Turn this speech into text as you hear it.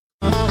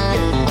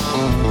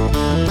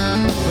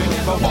We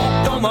never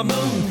walked on the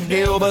moon.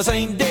 Elvis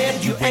ain't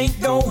dead. You ain't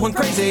going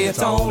crazy.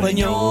 It's all in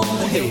your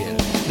head.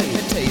 Let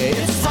me tell you,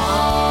 it's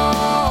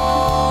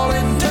all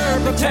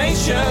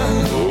interpretation.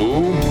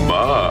 Oh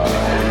my.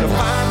 To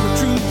find the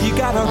truth, you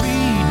gotta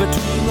read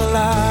between the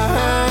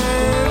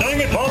lines.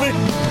 Dang it, Bobby!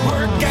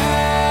 Work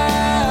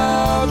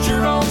out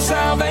your own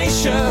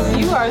salvation.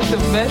 You are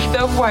some messed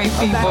up white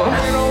people.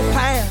 That old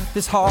path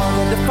is hard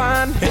to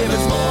find.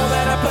 Heaven's more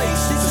than a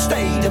place, it's a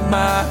state of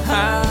mind.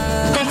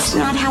 That's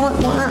not how it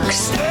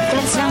works.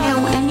 That's not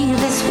how any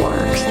of this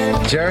works.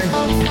 Jerry,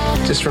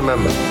 just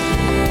remember,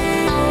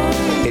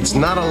 it's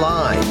not a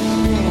lie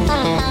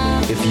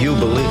if you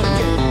believe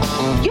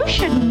it. You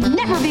should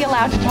never be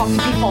allowed to talk to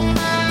people.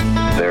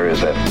 There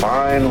is a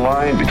fine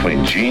line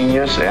between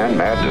genius and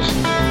madness.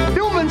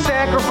 Human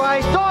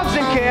sacrifice, dogs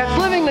and cats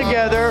living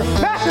together,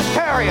 mass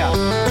hysteria.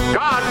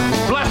 God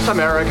bless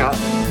America.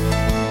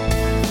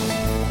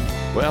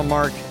 Well,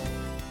 Mark,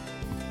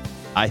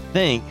 I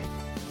think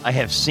I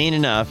have seen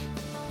enough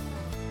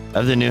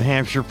of the New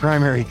Hampshire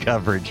primary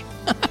coverage.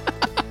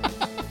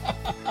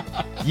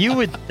 You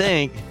would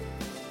think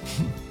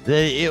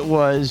that it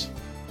was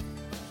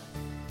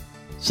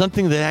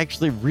something that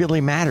actually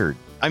really mattered.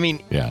 I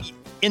mean, Yes.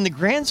 in the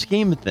grand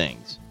scheme of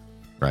things,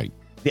 Right.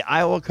 the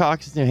Iowa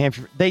caucus, New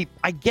Hampshire,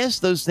 I guess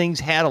those things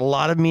had a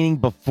lot of meaning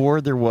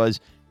before there was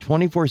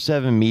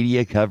 24/7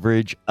 media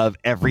coverage of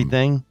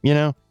everything, you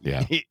know?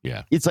 Yeah.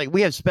 Yeah. It's like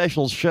we have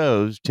special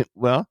shows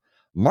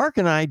Mark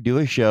and I do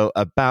a show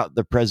about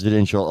the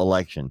presidential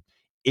election.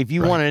 If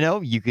you want to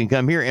know, you can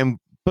come here and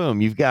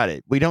boom, you've got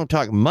it. We don't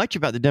talk much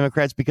about the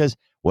Democrats because,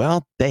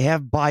 well, they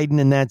have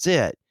Biden and that's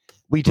it.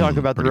 We talk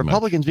about the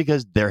Republicans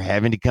because they're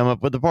having to come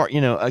up with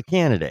a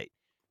candidate.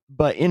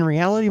 But in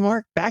reality,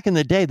 Mark, back in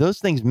the day, those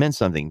things meant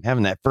something.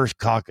 Having that first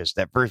caucus,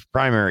 that first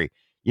primary,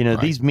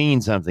 these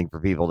mean something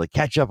for people to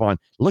catch up on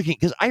looking.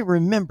 Because I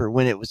remember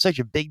when it was such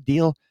a big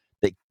deal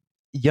that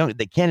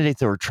the candidates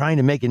that were trying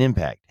to make an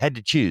impact had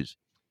to choose.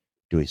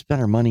 Do we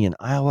spend our money in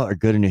Iowa or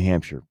go to New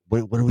Hampshire?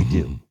 What do we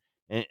do?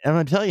 And I'm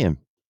going to tell you,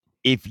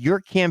 if your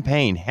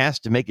campaign has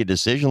to make a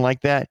decision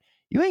like that,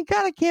 you ain't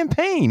got a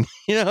campaign.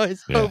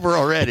 It's over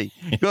already.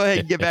 Go ahead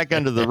and get back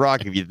under the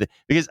rock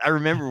because I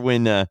remember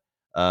when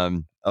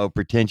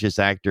pretentious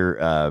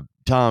actor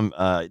Tom,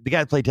 the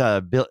guy that played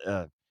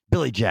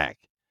Billy Jack.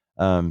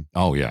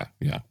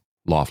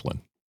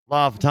 Laughlin.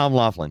 Tom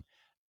Laughlin.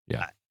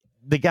 Yeah.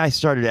 The guy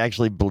started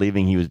actually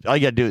believing he was. All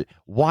you got to do is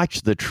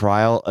watch the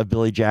trial of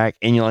Billy Jack,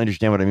 and you'll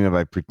understand what I mean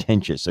by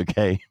pretentious.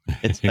 Okay,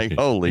 it's like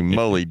holy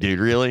moly, dude!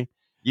 Really,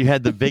 you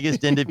had the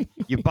biggest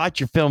you bought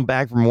your film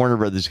back from Warner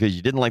Brothers because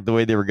you didn't like the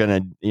way they were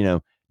going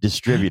to,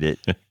 distribute it,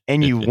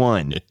 and you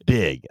won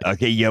big.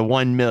 Okay, you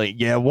won million.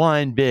 You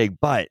won big,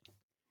 but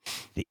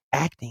the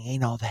acting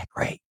ain't all that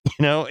great.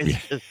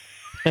 It's just,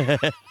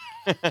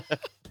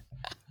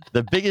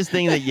 the biggest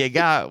thing that you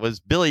got was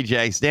Billy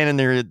Jack standing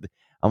there.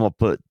 I'm gonna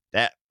put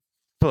that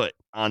foot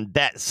on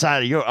that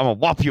side of I'm gonna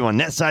whop you on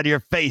that side of your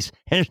face,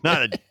 and there's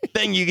not a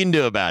thing you can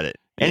do about it.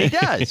 And he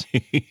does.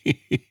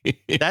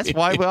 That's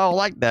why we all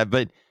like that.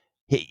 But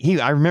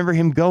I remember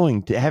him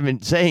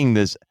saying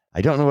this.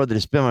 I don't know whether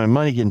to spend my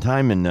money and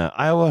time in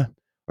Iowa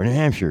or New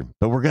Hampshire,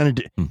 but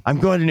I'm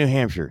going to New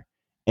Hampshire.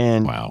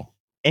 And wow.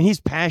 And he's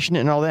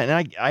passionate and all that.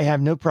 And I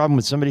have no problem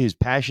with somebody who's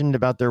passionate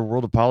about their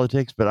world of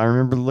politics. But I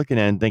remember looking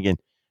at it and thinking,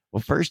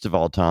 well, first of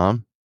all,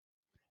 Tom,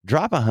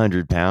 drop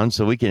 100 pounds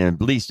so we can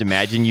at least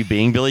imagine you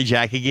being Billy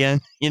Jack again,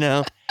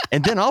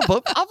 and then I'll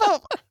vote.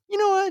 You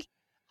know what?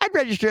 I'd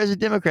register as a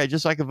Democrat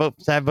just so I could vote.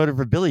 So I voted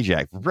for Billy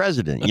Jack for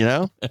president.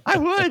 I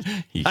would.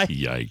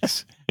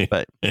 Yikes!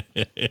 But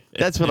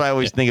that's what I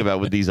always think about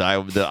with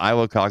the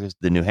Iowa caucus,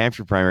 the New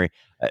Hampshire primary,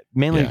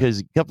 mainly because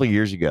a couple of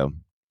years ago,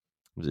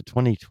 was it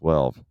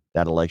 2012,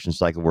 that election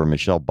cycle where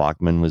Michelle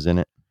Bachmann was in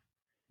it,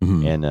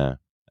 and I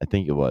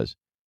think it was.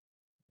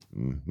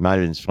 Might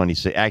have been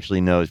 2016.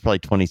 Actually, no, it's probably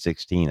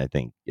 2016. I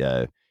think.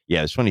 It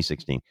was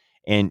 2016,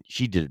 and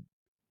she did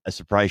a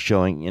surprise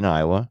showing in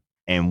Iowa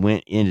and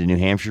went into New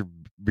Hampshire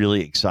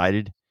really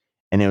excited,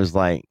 and it was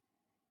like,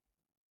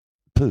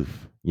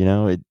 poof,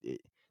 the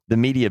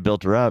media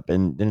built her up,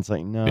 and then it's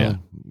like, no,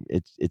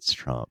 it's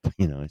Trump.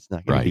 It's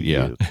not going to be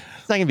you.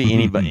 It's not going to be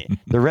anybody.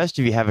 The rest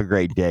of you have a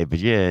great day, but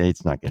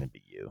it's not going to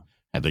be you.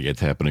 I think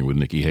it's happening with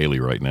Nikki Haley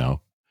right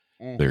now.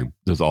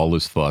 There's all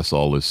this fuss,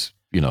 all this.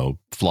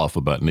 Fluff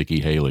about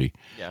Nikki Haley.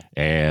 Yeah.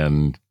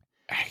 And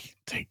I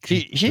think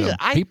the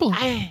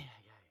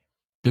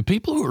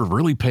people who are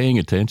really paying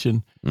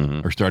attention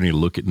are starting to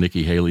look at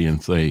Nikki Haley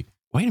and say,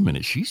 wait a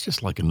minute, she's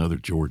just like another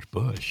George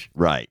Bush.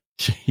 Right.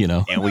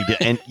 And we do,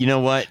 and you know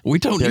what? We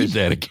don't need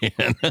that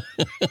again.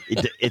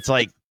 It's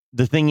like,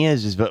 the thing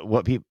is but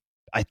what people,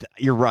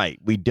 you're right.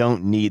 We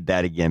don't need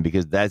that again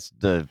because that's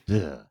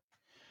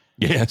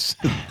yes.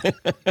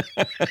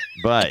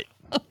 But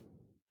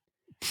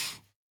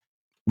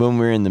when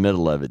we were in the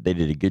middle of it, they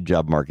did a good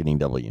job marketing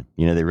W.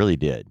 They really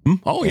did.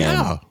 Oh,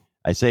 yeah. And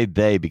I say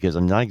they because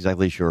I'm not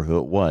exactly sure who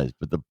it was,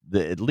 but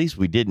at least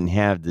we didn't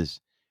have this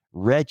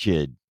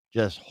wretched,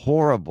 just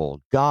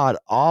horrible, god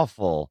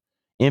awful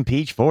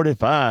impeach 4 to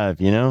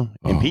 5,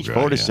 impeach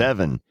 4 to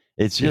 7.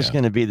 It's just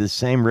going to be the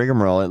same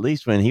rigmarole. At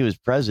least when he was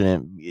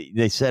president,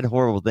 they said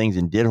horrible things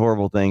and did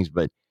horrible things,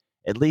 but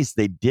at least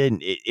they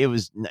didn't. It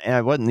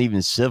wasn't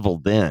even civil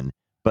then,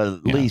 but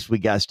at least we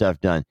got stuff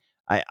done.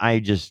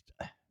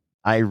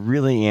 I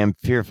really am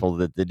fearful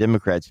that the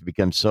Democrats have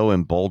become so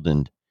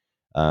emboldened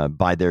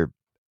by their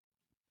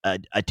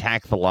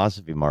attack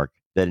philosophy, Mark,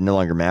 that it no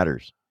longer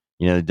matters.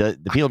 The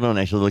people don't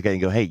actually look at it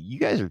and go, hey, you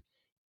guys are,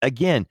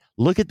 again,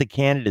 look at the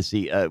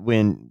candidacy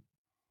when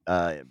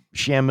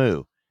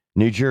Shamu,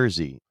 New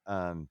Jersey,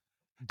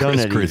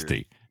 Chris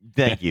Christie.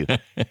 Thank you.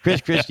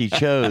 Chris Christie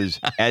chose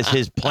as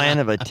his plan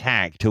of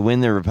attack to win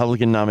the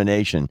Republican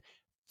nomination,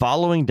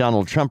 following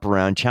Donald Trump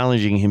around,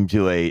 challenging him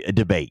to a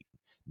debate.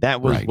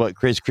 That was what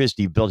Chris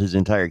Christie built his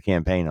entire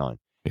campaign on.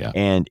 Yeah.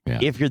 And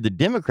if you're the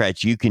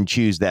Democrats, you can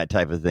choose that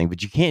type of thing,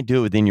 but you can't do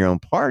it within your own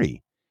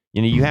party.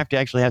 You have to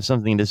actually have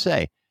something to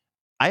say.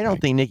 I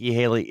don't think Nikki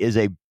Haley is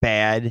a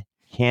bad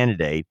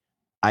candidate.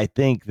 I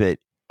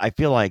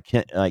feel like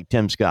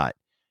Tim Scott.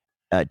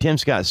 Tim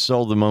Scott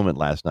sold the moment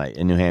last night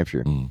in New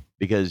Hampshire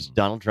because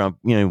Donald Trump,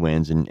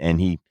 wins,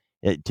 and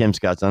Tim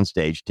Scott's on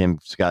stage. Tim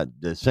Scott,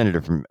 the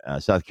senator from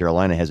South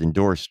Carolina, has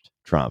endorsed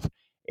Trump,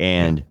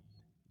 and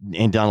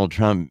Donald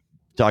Trump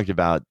talked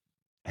about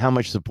how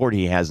much support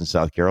he has in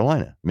South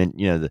Carolina. I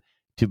mean,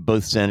 to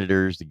both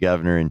senators, the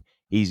governor, and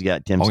he's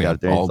got Tim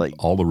Scott there.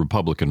 All the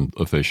Republican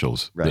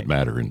officials that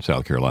matter in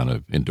South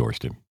Carolina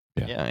endorsed him.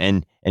 Yeah,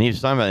 and he was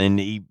talking about, and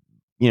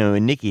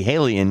and Nikki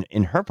Haley,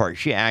 in her part,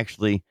 she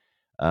actually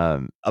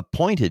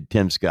appointed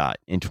Tim Scott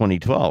in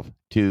 2012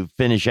 to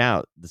finish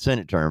out the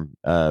Senate term,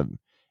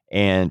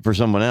 and for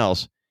someone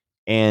else.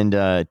 And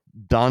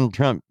Donald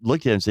Trump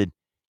looked at him and said,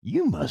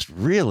 "You must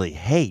really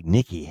hate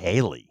Nikki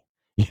Haley."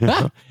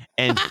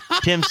 And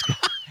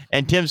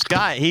Tim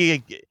Scott,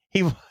 he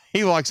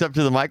walks up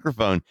to the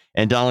microphone,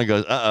 and Donald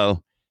goes,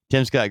 "Uh-oh."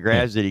 Tim Scott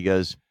grabs it. He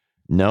goes,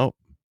 "Nope,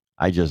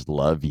 I just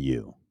love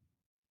you."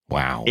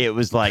 Wow. It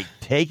was like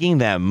taking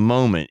that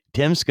moment.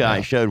 Tim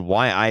Scott showed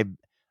why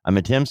I'm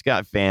a Tim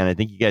Scott fan. I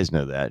think you guys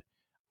know that.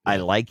 I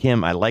like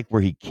him. I like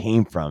where he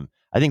came from.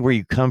 I think where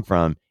you come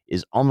from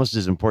is almost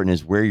as important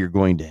as where you're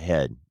going to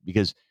head,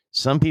 because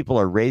some people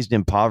are raised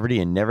in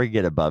poverty and never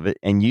get above it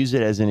and use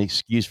it as an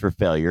excuse for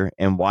failure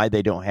and why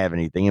they don't have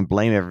anything and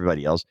blame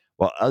everybody else,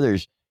 while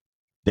others,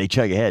 they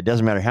chug ahead.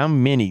 Doesn't matter how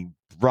many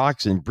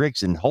rocks and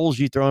bricks and holes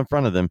you throw in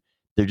front of them.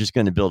 They're just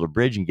going to build a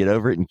bridge and get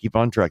over it and keep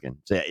on trucking.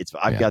 So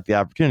I've got the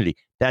opportunity.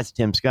 That's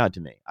Tim Scott to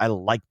me. I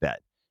like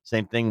that.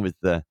 Same thing with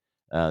the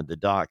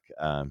doc,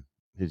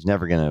 who's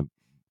never going to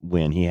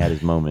win. He had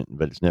his moment,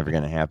 but it's never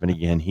going to happen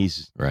again.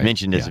 He's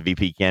mentioned as a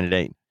VP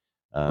candidate.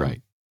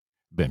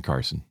 Ben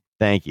Carson.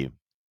 Thank you.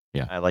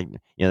 Yeah. I like,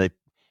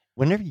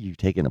 whenever you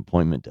take an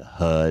appointment to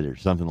HUD or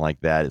something like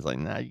that, it's like,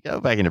 nah, you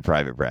go back into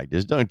private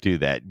practice. Don't do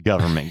that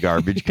government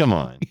garbage. Come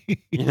on.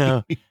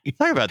 Talk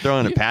about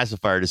throwing a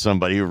pacifier to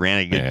somebody who ran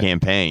a good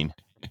campaign.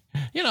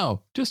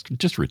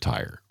 Just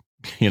retire.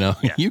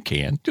 You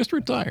can just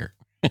retire.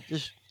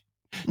 Just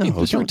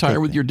retire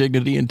with your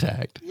dignity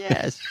intact.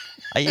 Yes.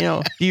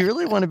 Do you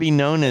really want to be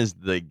known as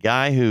the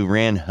guy who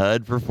ran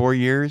HUD for 4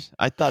 years?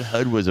 I thought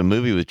HUD was a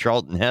movie with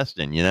Charlton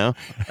Heston,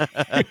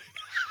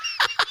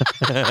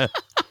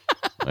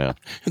 Well,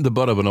 the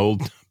butt of an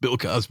old Bill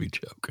Cosby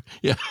joke.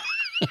 Yeah.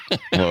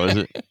 What was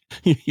it?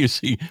 You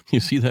see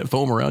that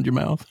foam around your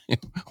mouth?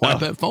 Wipe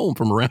that foam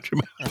from around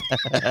your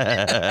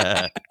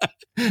mouth.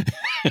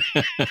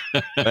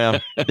 Well,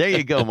 there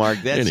you go,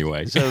 Mark.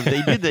 Anyway. So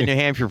they did the New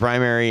Hampshire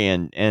primary,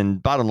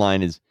 and bottom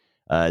line is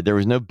there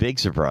was no big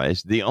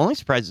surprise. The only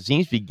surprise that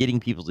seems to be getting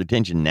people's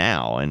attention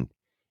now, and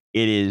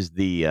it is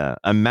the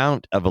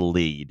amount of a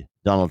lead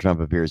Donald Trump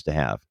appears to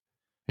have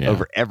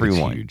over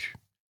everyone. It's huge.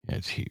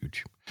 It's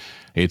huge.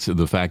 It's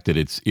the fact that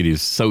it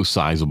is so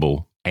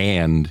sizable,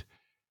 and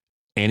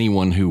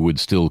anyone who would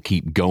still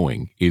keep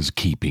going is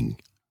keeping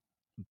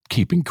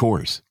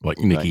course, like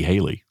Nikki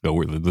Haley.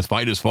 The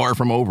fight is far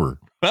from over.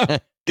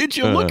 Did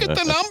you look at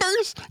the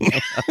numbers?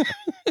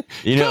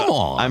 Come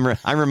on.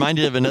 I'm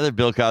reminded of another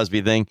Bill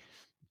Cosby thing.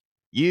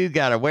 You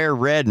got to wear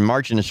red and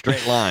march in a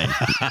straight line.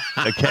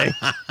 Okay.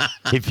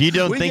 If you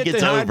don't think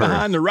it's over,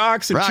 behind the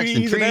rocks and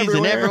trees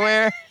and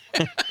everywhere.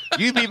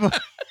 You people,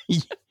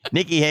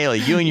 Nikki Haley,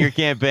 you and your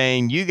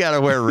campaign, you got to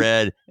wear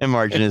red and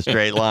march in a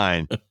straight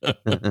line.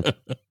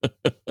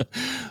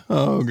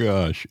 Oh,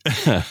 gosh.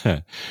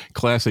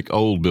 Classic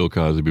old Bill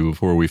Cosby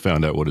before we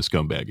found out what a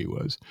scumbag he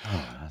was.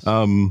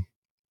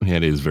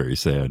 It is very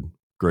sad.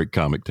 Great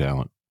comic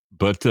talent.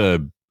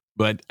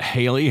 But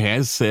Haley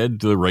has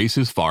said the race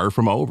is far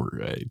from over.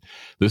 Right?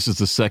 This is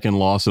the second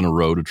loss in a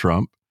row to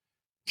Trump.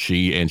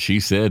 She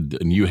said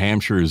New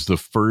Hampshire is the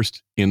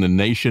first in the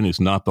nation. It's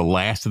not the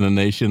last in the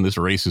nation. This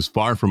race is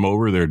far from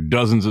over. There are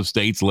dozens of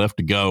states left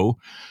to go.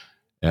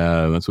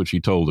 That's what she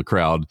told the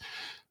crowd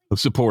of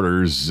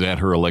supporters at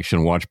her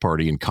election watch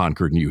party in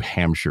Concord, New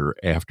Hampshire,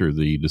 after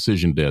the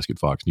decision desk at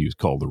Fox News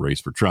called the race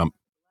for Trump.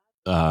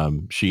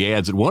 She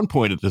adds, at one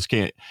point in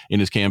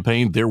his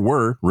campaign,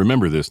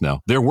 remember this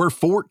now, there were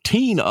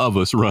 14 of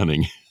us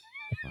running.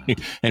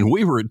 And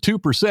we were at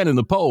 2% in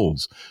the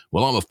polls.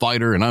 Well, I'm a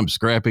fighter and I'm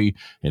scrappy.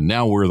 And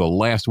now we're the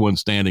last one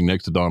standing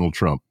next to Donald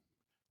Trump.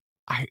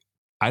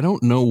 I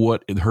don't know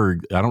what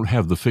I don't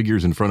have the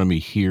figures in front of me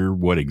here,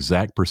 what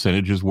exact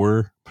percentages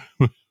were.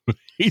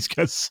 He's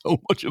got so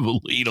much of a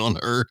lead on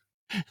her.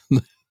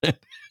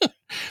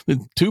 The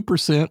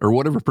 2% or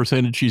whatever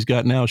percentage she's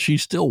got now,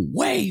 she's still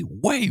way,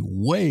 way,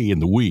 way in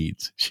the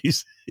weeds.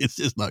 It's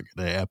just not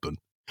going to happen.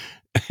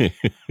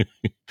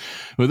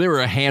 Well, there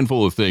were a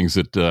handful of things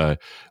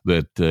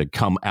that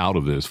come out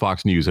of this.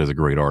 Fox News has a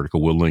great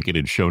article. We'll link it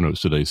in show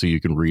notes today so you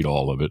can read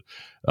all of it.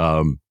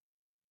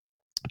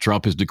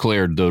 Trump has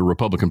declared the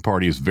Republican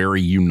Party is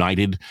very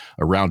united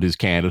around his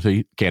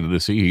candidacy.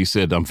 He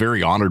said, "I'm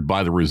very honored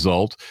by the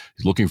result.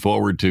 He's looking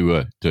forward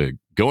to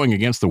going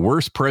against the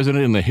worst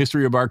president in the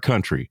history of our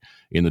country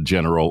in the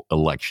general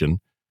election."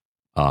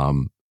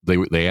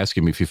 They asked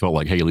him if he felt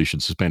like Haley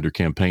should suspend her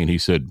campaign. He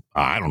said,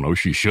 "I don't know.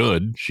 She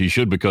should. She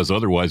should, because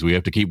otherwise we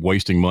have to keep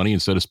wasting money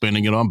instead of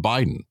spending it on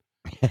Biden.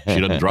 She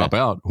doesn't drop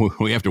out.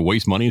 We have to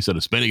waste money instead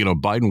of spending it on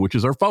Biden, which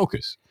is our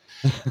focus."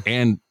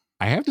 And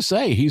I have to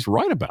say, he's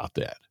right about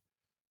that.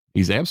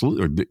 He's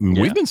absolutely.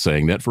 We've been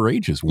saying that for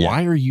ages. Yeah.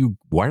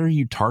 Why are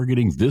you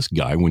targeting this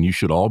guy when you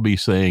should all be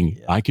saying,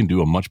 I can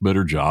do a much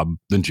better job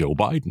than Joe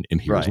Biden? And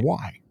here's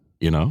why,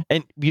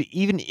 And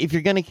even if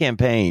you're going to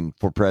campaign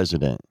for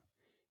president,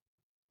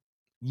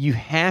 you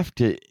have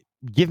to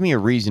give me a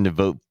reason to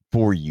vote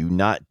for you,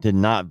 not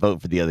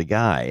vote for the other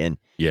guy. And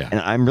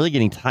I'm really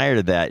getting tired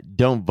of that.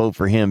 Don't vote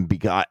for him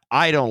because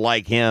I don't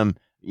like him.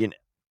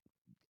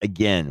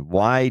 Again,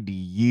 why do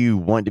you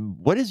want to?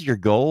 What is your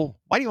goal?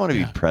 Why do you want to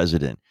be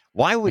president?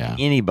 Why would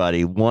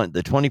anybody want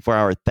the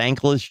 24-hour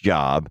thankless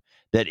job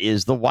that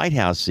is the White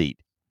House seat?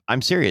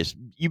 I'm serious.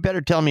 You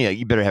better tell me.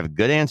 You better have a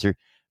good answer.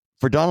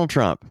 For Donald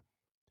Trump,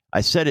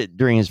 I said it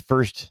during his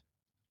first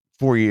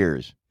 4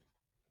 years.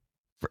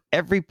 For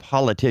every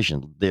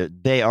politician,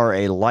 they are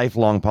a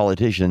lifelong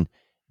politician.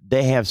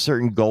 They have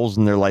certain goals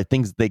in their life,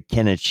 things they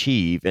can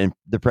achieve, and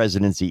the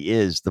presidency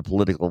is the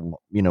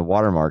political,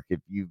 watermark.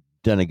 If you've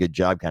done a good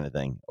job, kind of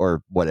thing,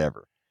 or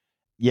whatever.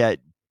 Yet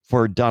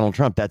for Donald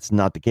Trump, that's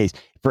not the case.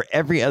 For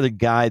every other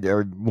guy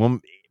or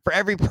woman, for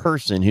every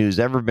person who's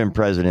ever been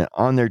president,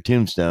 on their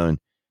tombstone,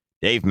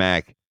 Dave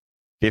Mack,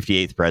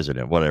 58th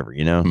president, whatever,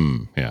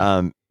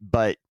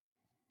 but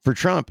for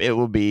Trump, it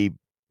will be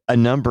a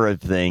number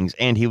of things,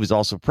 and he was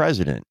also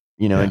president,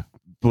 and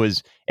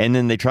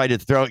then they tried to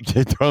throw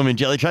him in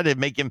jail. They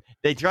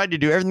tried to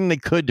do everything they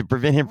could to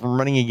prevent him from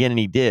running again, and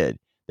he did.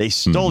 They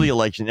stole the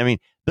election. I mean,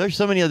 there's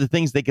so many other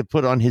things they could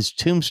put on his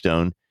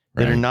tombstone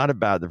that are not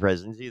about the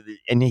presidency.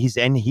 And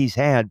he's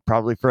had,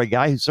 probably for a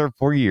guy who served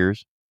 4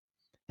 years,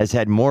 has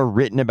had more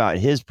written about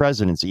his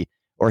presidency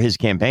or his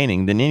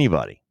campaigning than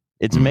anybody.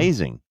 It's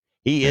amazing.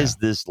 He is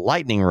this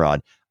lightning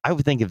rod. I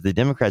would think if the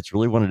Democrats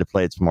really wanted to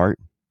play it smart,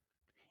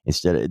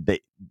 and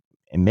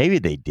maybe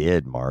they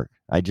did, Mark.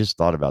 I just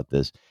thought about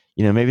this.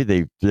 Maybe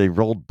they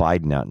rolled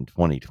Biden out in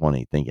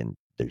 2020 thinking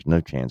there's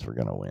no chance we're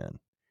going to win.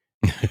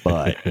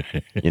 But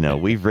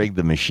we've rigged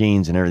the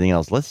machines and everything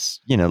else.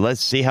 Let's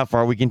see how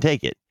far we can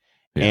take it.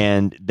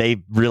 And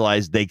they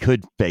realized they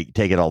could take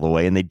it all the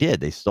way, and they did.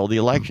 They stole the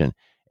election,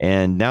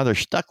 and now they're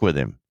stuck with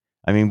him.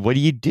 I mean, what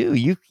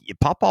do?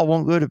 Papa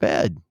won't go to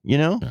bed.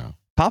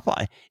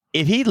 Papa,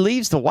 if he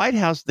leaves the White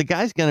House, the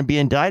guy's going to be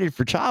indicted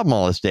for child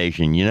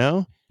molestation.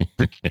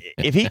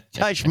 If he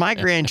touched my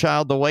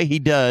grandchild the way he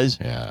does,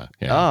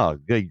 oh,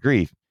 good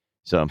grief.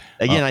 So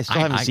again, I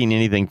still haven't seen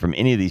anything from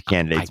any of these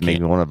candidates that make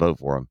me want to vote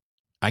for them.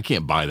 I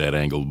can't buy that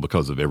angle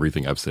because of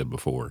everything I've said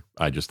before.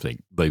 I just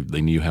think they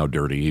knew how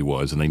dirty he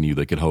was, and they knew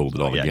they could hold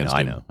it all against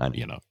him. I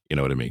know. You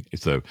know what I mean?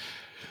 So,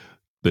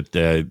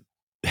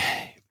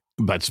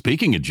 but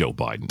speaking of Joe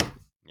Biden,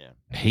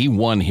 he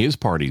won his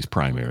party's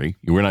primary.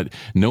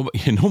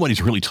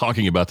 Nobody's really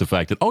talking about the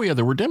fact that,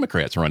 there were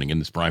Democrats running in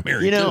this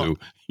primary too.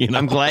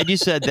 I'm glad you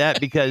said that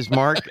because,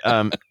 Mark,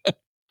 the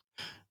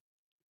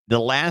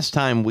last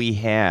time we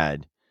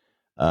had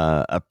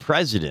a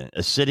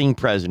sitting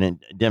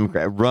president,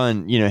 Democrat,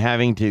 run,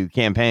 having to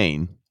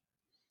campaign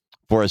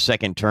for a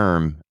second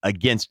term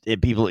against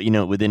people,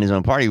 within his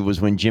own party was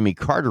when Jimmy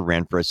Carter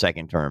ran for a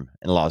second term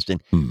and lost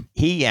it.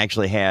 He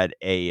actually had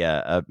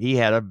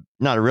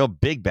not a real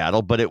big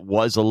battle, but it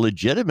was a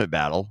legitimate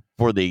battle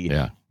for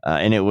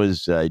and it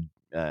was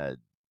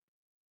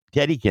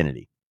Teddy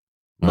Kennedy.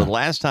 The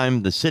last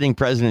time the sitting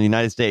president of the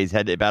United States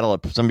had to battle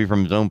somebody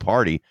from his own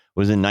party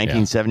was in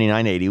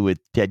 1979-80 with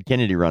Ted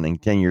Kennedy running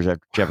 10 years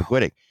after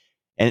Chappaquiddick.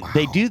 And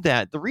they do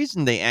that. The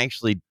reason they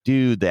actually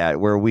do that,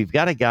 where we've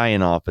got a guy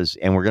in office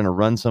and we're going to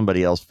run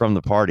somebody else from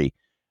the party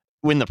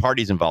when the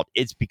party's involved,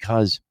 it's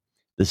because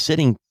the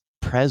sitting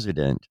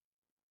president,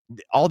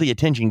 all the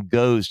attention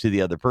goes to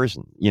the other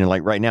person.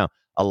 Like right now,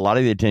 a lot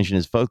of the attention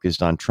is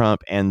focused on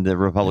Trump and the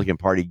Republican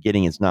Party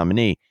getting its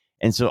nominee.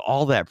 And so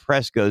all that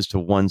press goes to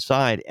one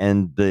side,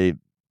 and the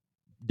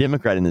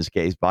Democrat, in this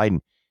case,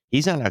 Biden,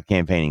 he's not out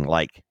campaigning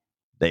like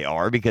they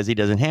are because he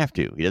doesn't have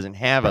to. He doesn't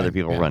have other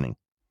people running.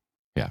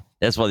 Yeah.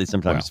 That's why they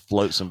sometimes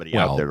float somebody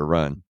out there to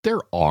run. There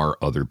are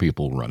other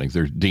people running.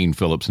 There's Dean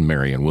Phillips and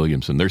Marianne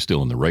Williamson. They're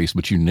still in the race,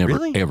 but you never,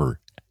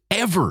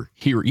 ever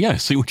hear. Yeah,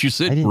 see what you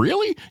said?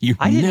 Really?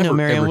 I didn't know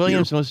Marianne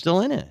Williamson was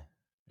still in it.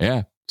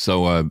 Yeah.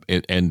 So,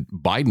 and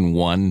Biden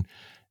won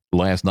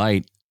last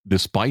night,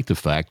 despite the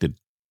fact that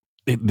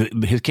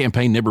his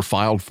campaign never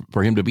filed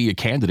for him to be a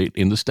candidate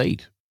in the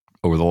state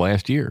over the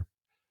last year.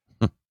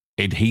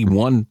 And he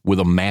won with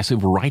a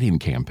massive write-in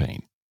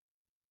campaign.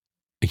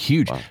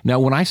 Huge. Wow. Now,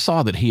 when I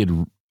saw that he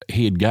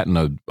had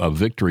gotten a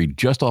victory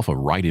just off of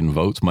write-in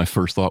votes, my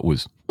first thought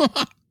was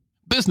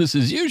business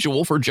as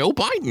usual for Joe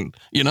Biden.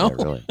 You know,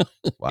 yeah, really?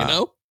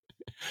 Wow.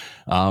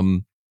 You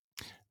know,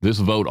 this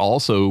vote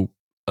also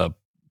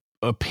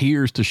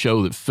appears to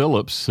show that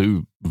Phillips,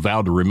 who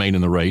vowed to remain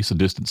in the race, a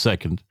distant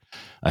second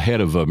ahead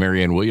of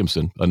Marianne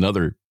Williamson,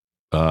 another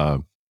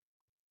Biden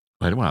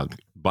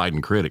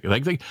critic.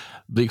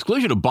 The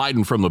exclusion of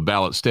Biden from the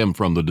ballot stemmed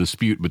from the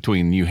dispute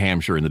between New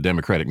Hampshire and the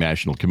Democratic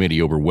National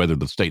Committee over whether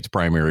the state's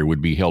primary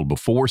would be held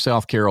before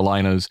South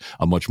Carolina's,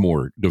 a much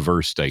more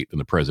diverse state, and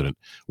the president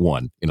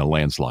won in a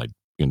landslide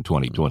in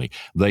 2020.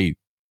 They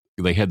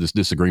had this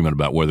disagreement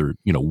about whether,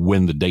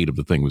 when the date of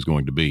the thing was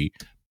going to be.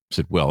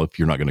 Said, well, if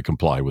you're not going to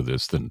comply with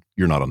this, then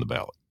you're not on the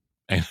ballot.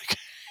 And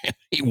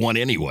he won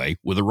anyway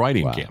with a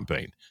write-in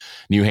campaign.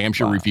 New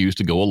Hampshire refused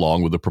to go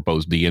along with the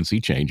proposed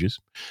DNC changes.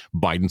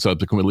 Biden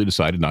subsequently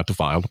decided not to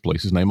file to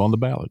place his name on the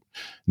ballot.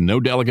 No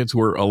delegates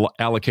were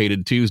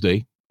allocated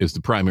Tuesday as the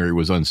primary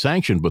was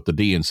unsanctioned, but the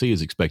DNC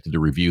is expected to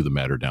review the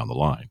matter down the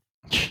line.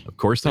 Of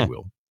course they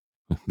will.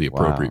 The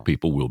appropriate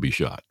people will be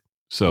shot.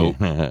 So,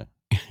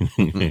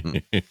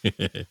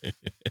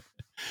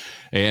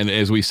 and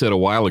as we said a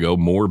while ago,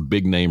 more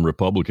big-name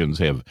Republicans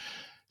have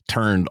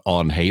turned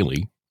on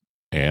Haley,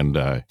 and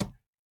they're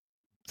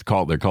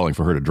calling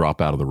for her to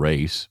drop out of the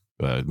race.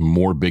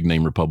 More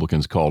big-name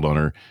Republicans called on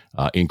her,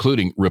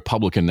 including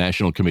Republican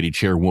National Committee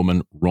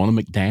Chairwoman Ronna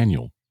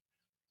McDaniel,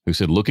 who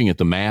said, looking at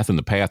the math and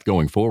the path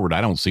going forward,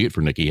 I don't see it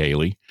for Nikki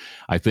Haley.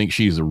 I think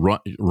she's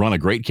run a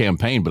great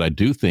campaign, but I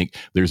do think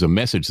there's a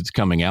message that's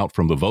coming out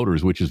from the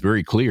voters, which is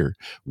very clear.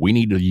 We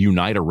need to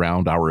unite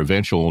around our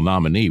eventual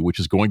nominee, which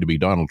is going to be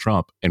Donald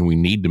Trump, and we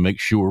need to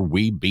make sure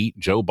we beat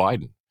Joe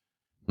Biden.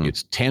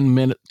 It's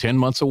 10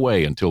 months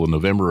away until the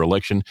November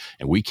election,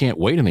 and we can't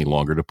wait any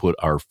longer to put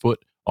our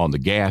foot on the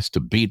gas to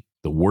beat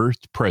the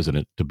worst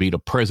president, to beat a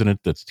president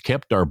that's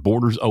kept our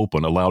borders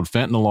open, allowed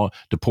fentanyl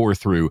to pour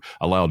through,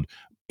 allowed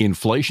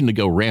inflation to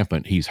go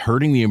rampant. He's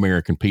hurting the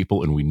American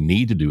people, and we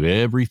need to do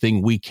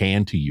everything we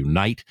can to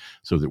unite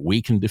so that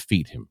we can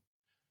defeat him.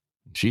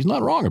 She's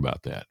not wrong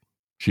about that.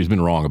 She's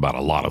been wrong about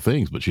a lot of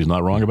things, but she's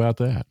not wrong about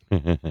that.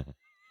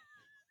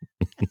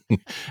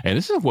 And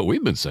this is what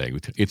we've been saying.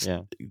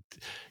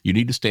 You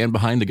need to stand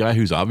behind the guy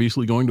who's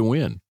obviously going to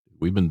win.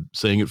 We've been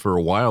saying it for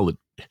a while that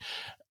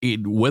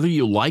whether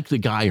you like the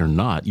guy or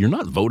not, you're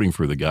not voting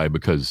for the guy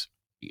because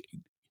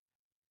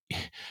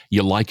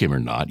you like him or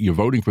not. You're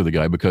voting for the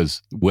guy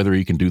because whether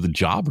he can do the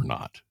job or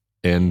not.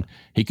 And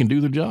he can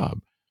do the job.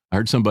 I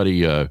heard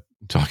somebody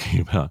talking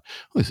about,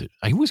 what is it?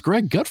 It was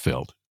Greg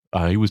Gutfeld.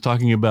 He was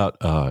talking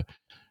about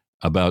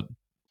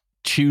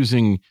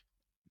choosing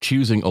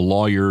a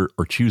lawyer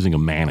or choosing a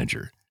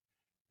manager.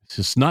 It's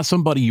just not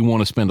somebody you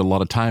want to spend a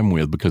lot of time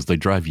with because they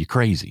drive you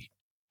crazy.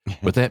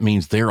 But that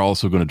means they're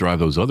also going to drive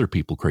those other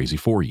people crazy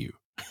for you.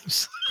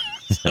 So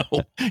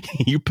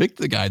you pick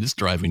the guy that's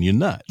driving you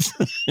nuts.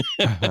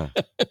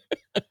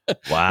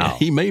 Wow.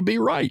 He may be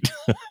right.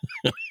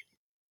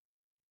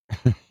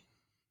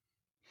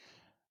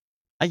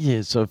 I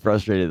get so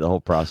frustrated the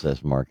whole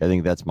process, Mark. I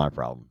think that's my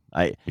problem.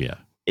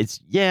 Because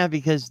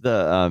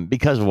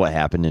of what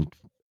happened in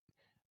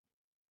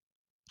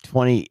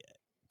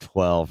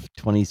 2012,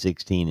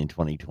 2016, and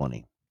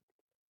 2020.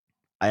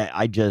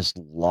 I just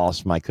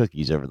lost my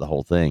cookies over the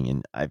whole thing,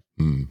 and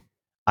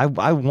I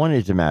want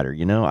it to matter,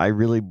 I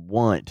really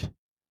want,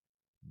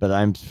 but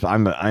I'm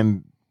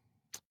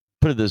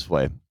put it this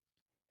way.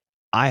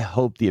 I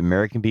hope the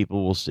American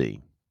people will see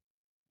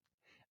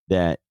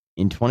that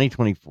in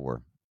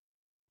 2024,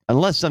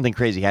 unless something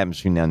crazy happens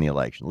between now and the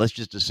election, let's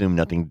just assume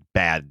nothing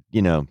bad,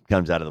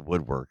 comes out of the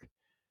woodwork.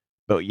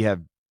 But you have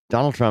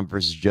Donald Trump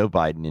versus Joe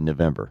Biden in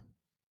November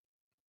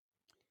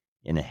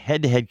in a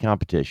head-to-head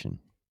competition.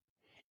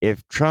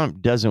 If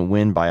Trump doesn't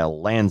win by a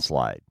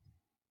landslide,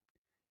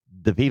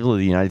 the people of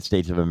the United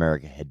States of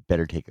America had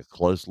better take a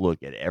close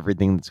look at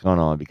everything that's going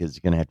on, because it's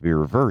going to have to be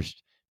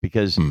reversed,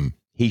 because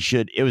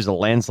it was a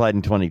landslide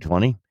in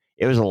 2020.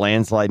 It was a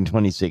landslide in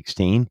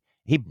 2016.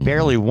 He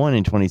barely won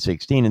in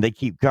 2016, and they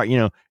keep,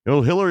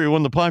 Hillary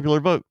won the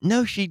popular vote.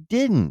 No, she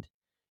didn't.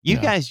 You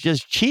guys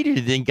just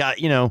cheated and got,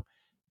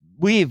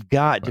 we've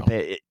got to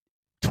pay.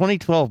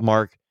 2012,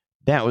 Mark,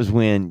 that was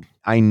when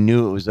I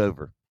knew it was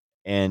over.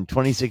 And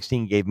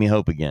 2016 gave me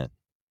hope again.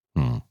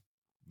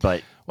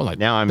 But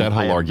now I'm that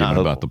whole argument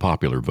about the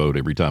popular vote.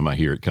 Every time I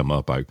hear it come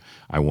up,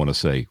 I want to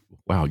say,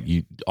 wow,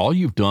 all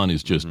you've done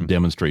is just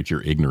demonstrate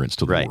your ignorance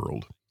to the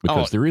world,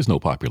 because there is no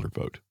popular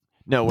vote.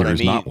 No, there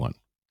is not one.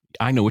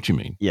 I know what you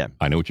mean. Yeah.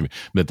 I know what you mean.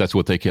 But that's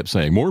what they kept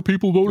saying. More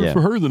people voted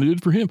for her than they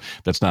did for him.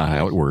 That's not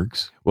how it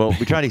works. Well,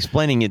 we tried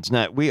explaining it's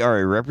not. We are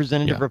a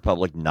representative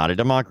republic, not a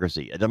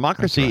democracy. A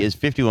democracy is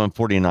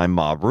 51-49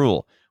 mob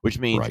rule, which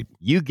means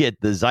you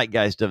get the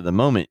zeitgeist of the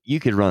moment. You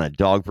could run a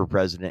dog for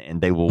president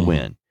and they will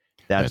win.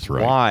 That's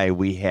why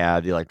we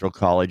have the Electoral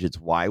College. It's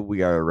why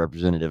we are a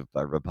representative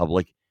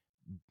republic.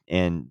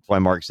 And why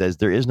Mark says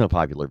there is no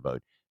popular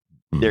vote.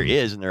 There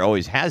is, and there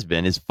always has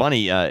been. It's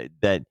funny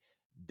that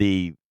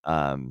the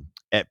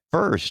at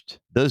first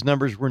those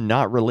numbers were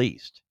not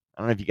released.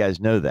 I don't know if you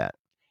guys know that.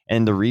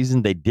 And the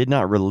reason they did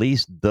not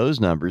release those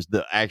numbers,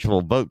 the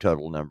actual vote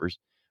total numbers,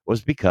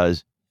 was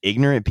because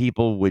ignorant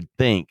people would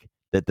think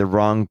that the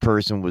wrong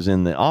person was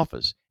in the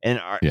office.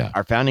 And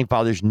our founding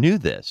fathers knew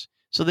this.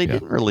 So they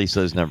didn't release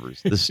those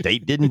numbers. The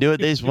state didn't do it.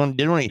 They just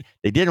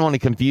didn't want to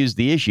confuse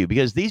the issue,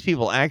 because these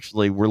people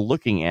actually were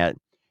looking at,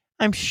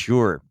 I'm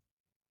sure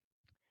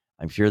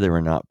they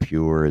were not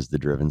pure as the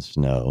driven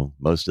snow.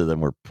 Most of them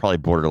were probably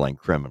borderline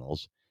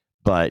criminals,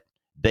 but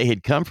they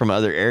had come from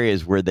other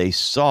areas where they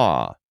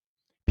saw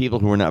people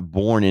who were not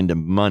born into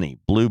money,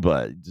 blue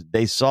buds.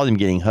 They saw them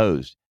getting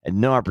hosed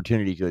and no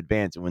opportunity to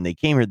advance. And when they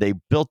came here, they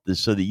built this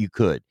so that you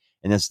could.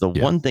 And that's the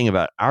one thing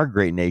about our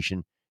great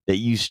nation that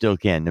you still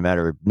can, no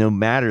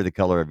matter the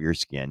color of your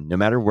skin, no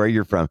matter where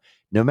you're from,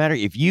 no matter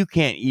if you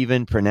can't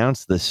even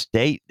pronounce the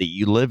state that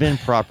you live in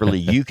properly,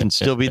 you can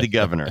still be the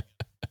governor.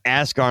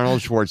 Ask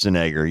Arnold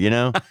Schwarzenegger,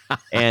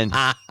 and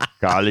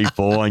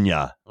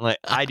California. Like,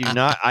 I do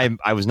not.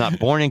 I was not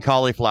born in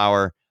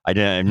cauliflower. I've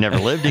never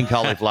lived in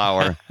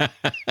cauliflower.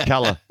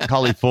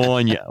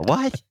 California.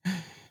 What?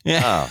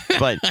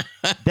 But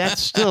that's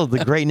still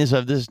the greatness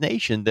of this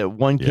nation, that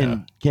one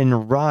can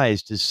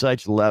rise to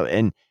such level.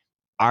 And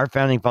our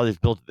founding fathers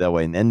built it that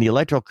way. And the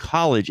Electoral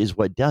College is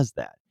what does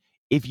that.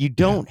 If you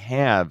don't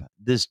have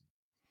this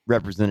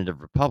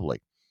representative republic,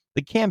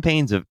 the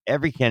campaigns of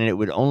every candidate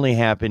would only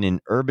happen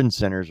in urban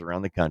centers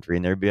around the country.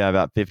 And there'd be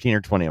about 15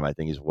 or 20 of them, I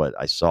think, is what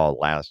I saw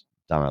last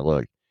time I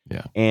looked.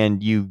 Yeah.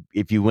 And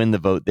if you win the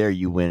vote there,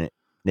 you win it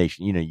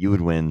nation, you would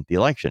win the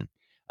election.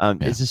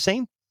 It's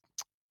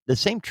the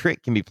same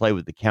trick can be played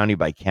with the county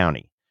by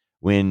county.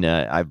 When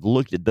I've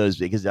looked at those,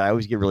 because I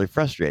always get really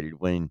frustrated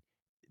when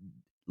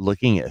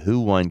looking at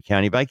who won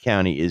county by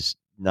county is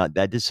not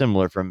that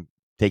dissimilar from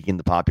taking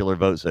the popular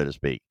vote, so to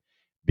speak,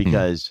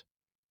 because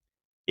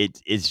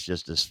it's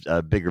just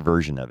a bigger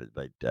version of it.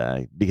 But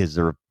because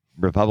the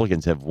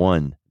Republicans have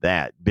won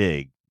that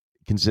big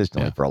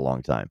consistently for a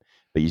long time,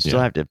 but you still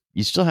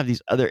have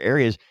these other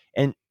areas,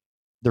 and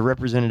the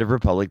representative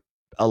republic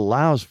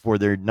allows for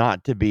there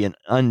not to be an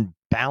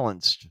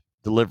unbalanced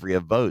delivery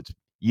of votes.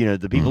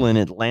 The people in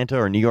Atlanta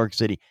or New York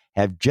City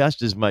have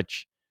just as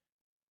much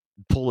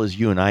pull as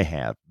you and I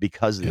have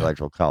because of the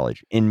Electoral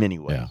College in many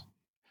ways. Yeah.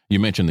 You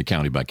mentioned the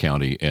county by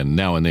county, and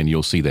now and then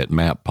you'll see that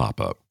map pop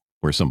up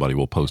where somebody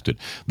will post it.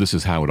 This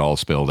is how it all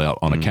spelled out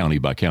on a county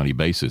by county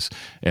basis,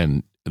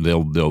 and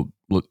they'll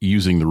look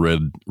using the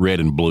red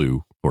and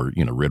blue, or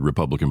red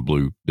Republican,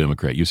 blue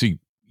Democrat. You see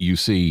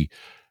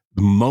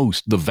the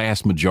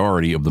vast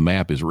majority of the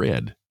map is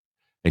red,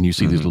 and you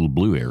see these little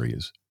blue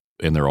areas,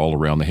 and they're all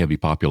around the heavy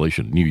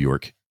population, New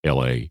York,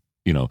 L.A.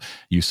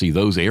 You see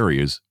those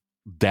areas.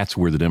 That's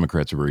where the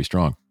Democrats are very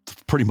strong.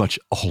 Pretty much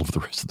all of the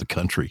rest of the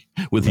country,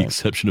 with the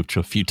exception of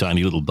a few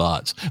tiny little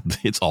dots,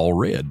 it's all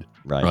red.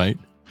 Right?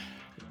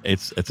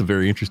 It's a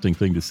very interesting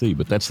thing to see,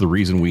 but that's the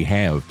reason we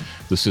have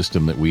the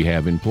system that we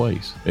have in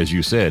place. As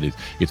you said,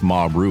 it's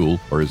mob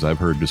rule, or as I've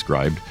heard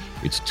described,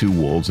 it's two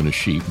wolves and a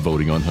sheep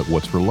voting on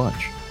what's for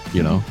lunch.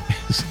 You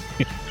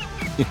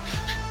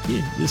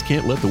just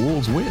can't let the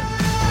wolves win.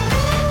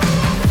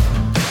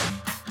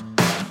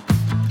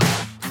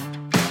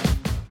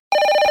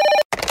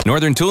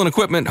 Northern Tool and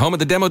Equipment, home of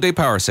the Demo Day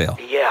Power Sale.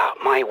 Yeah,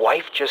 my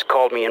wife just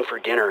called me in for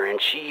dinner, and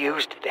she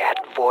used that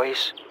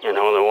voice. You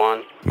know the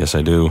one? Yes,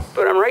 I do.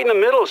 But I'm right in the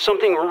middle of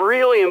something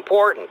really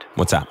important.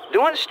 What's that?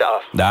 Doing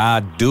stuff.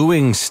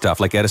 Doing stuff,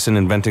 like Edison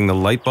inventing the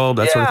light bulb,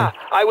 that sort of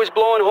thing? I was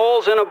blowing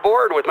holes in a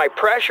board with my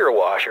pressure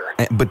washer.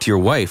 But to your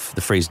wife,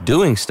 the phrase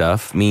doing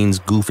stuff means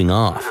goofing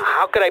off.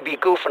 How could I be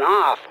goofing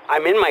off?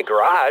 I'm in my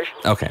garage.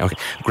 Okay.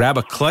 Grab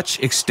a clutch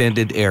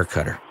extended air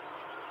cutter.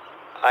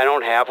 I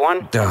don't have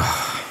one?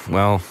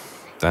 Well,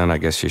 then I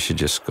guess you should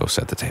just go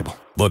set the table.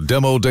 The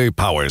Demo Day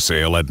Power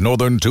Sale at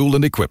Northern Tool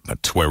and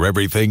Equipment, where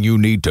everything you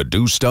need to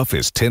do stuff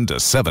is 10 to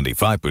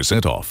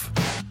 75% off.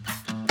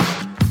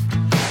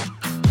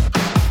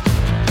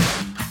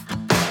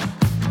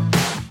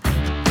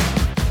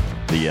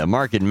 The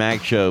Mark and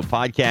Mac Show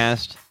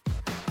podcast.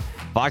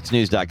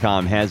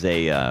 FoxNews.com has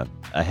a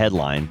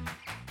headline.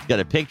 It's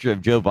got a picture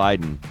of Joe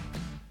Biden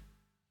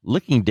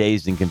looking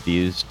dazed and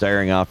confused,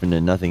 staring off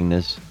into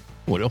nothingness.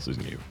 What else is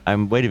new?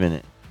 Wait a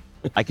minute.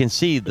 I can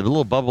see the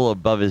little bubble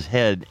above his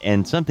head,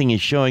 and something is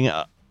showing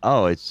up.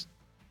 Oh, it's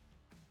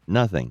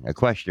nothing. A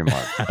question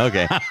mark.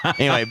 Okay.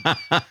 Anyway,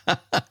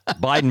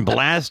 Biden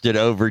blasted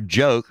over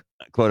joke,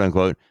 quote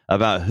unquote,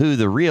 about who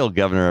the real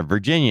governor of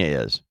Virginia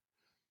is.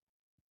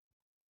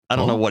 I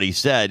don't know what he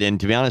said, and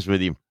to be honest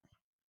with you,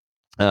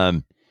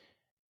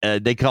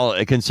 They call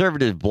it a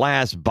conservative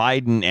blast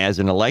Biden as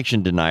an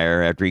election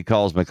denier after he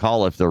calls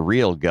McAuliffe the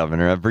real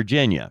governor of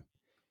Virginia.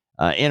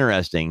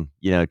 Interesting.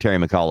 Terry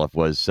McAuliffe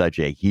was such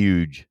a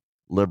huge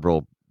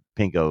liberal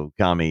pinko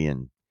commie.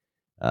 And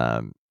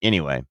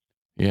anyway.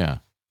 Yeah.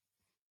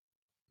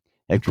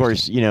 Of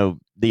course,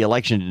 the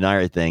election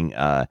denier thing,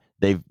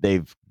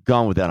 they've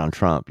gone with that on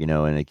Trump,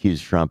 and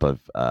accused Trump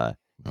of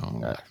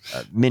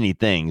many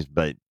things.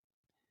 But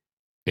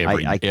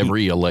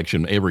every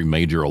election, every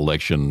major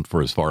election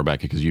for as far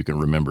back as you can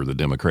remember, the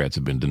Democrats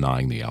have been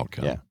denying the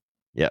outcome. Yeah.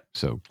 Yeah.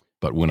 So,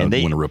 but when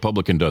a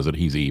Republican does it,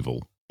 he's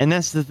evil. And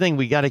that's the thing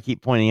we got to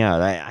keep pointing out.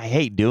 I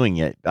hate doing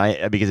it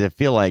because I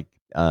feel like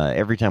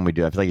every time we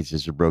do, I feel like it's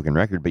just a broken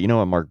record. But you know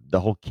what, Mark? The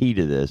whole key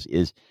to this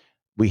is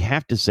we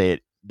have to say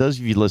it. Those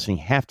of you listening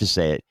have to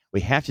say it. We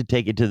have to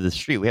take it to the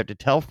street. We have to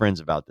tell friends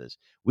about this.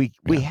 We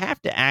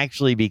have to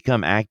actually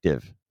become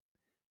active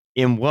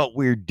in what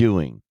we're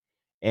doing.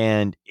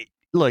 And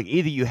look,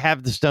 either you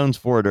have the stones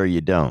for it or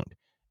you don't.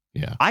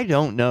 Yeah. I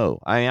don't know.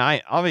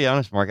 I'll be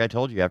honest, Mark. I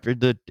told you after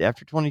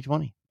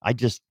 2020, I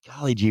just,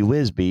 golly gee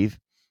whiz, beef.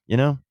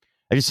 I've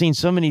just seen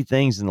so many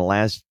things in the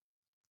last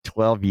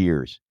 12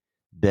 years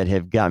that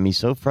have got me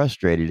so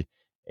frustrated.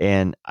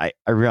 And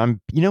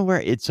I'm, where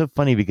it's so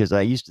funny because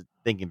I used to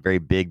think in very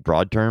big,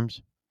 broad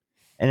terms.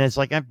 And it's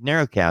like I've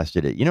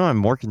narrowcasted it. I'm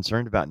more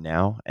concerned about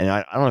now. And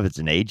I don't know if it's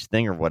an age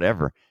thing or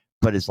whatever,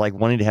 but it's like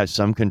wanting to have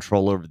some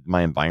control over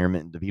my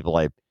environment and the people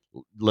I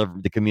live,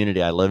 the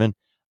community I live in.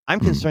 I'm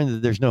concerned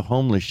that there's no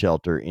homeless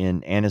shelter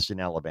in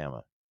Anniston,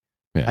 Alabama.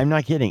 Yeah. I'm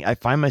not kidding. I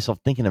find myself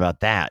thinking about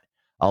that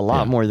a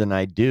lot more than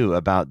I do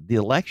about the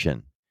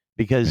election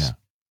because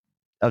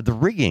of the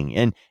rigging.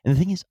 And the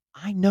thing is,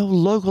 I know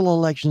local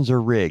elections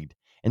are rigged.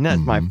 And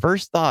that's my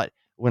first thought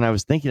when I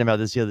was thinking about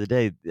this the other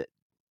day.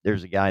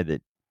 There's a guy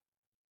that,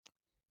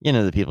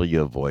 the people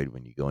you avoid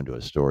when you go into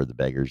a store, the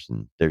beggars,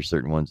 and there's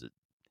certain ones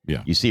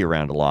that you see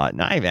around a lot.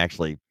 And I've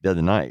actually, the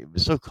other night, it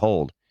was so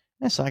cold.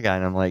 I saw a guy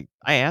and I'm like,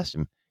 I asked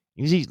him,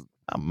 he's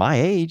my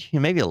age,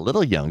 maybe a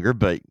little younger,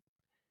 but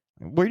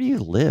where do you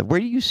live? Where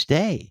do you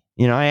stay?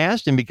 I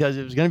asked him because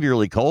it was going to be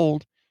really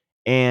cold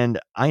and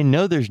I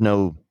know there's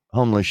no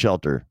homeless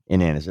shelter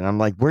in Anniston. I'm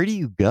like, where do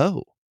you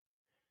go?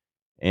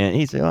 And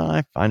he said, well,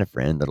 I find a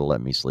friend that'll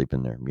let me sleep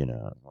in there. I'm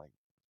like,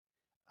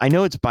 I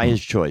know it's by his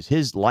choice.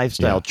 His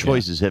lifestyle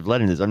choices have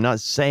led him to this. I'm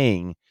not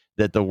saying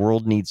that the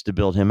world needs to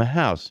build him a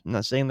house. I'm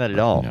not saying that at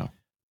all. No.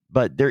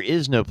 But there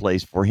is no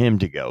place for him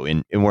to go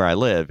in where I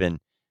live. And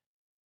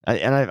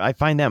I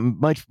find that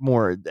much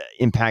more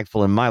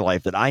impactful in my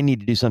life that I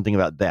need to do something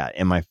about that.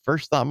 And my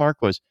first thought,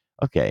 Mark, was,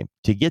 okay,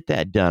 to get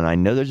that done, I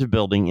know there's a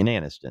building in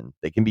Anniston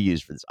that can be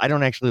used for this. I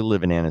don't actually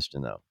live in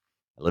Anniston, though.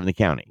 I live in the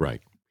county. Right.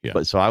 Yeah.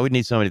 But so I would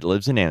need somebody that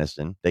lives in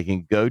Anniston. They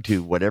can go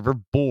to whatever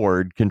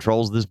board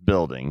controls this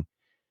building,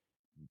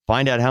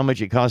 find out how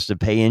much it costs to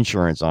pay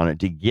insurance on it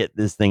to get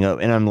this thing up.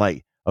 And I'm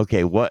like,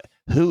 okay,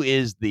 who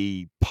is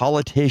the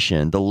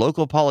politician, the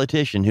local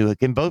politician who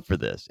can vote for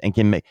this and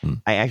can make,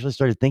 I actually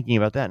started thinking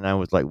about that. And I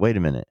was like, wait a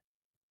minute.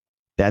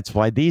 That's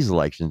why these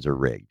elections are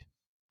rigged.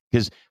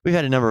 Because we've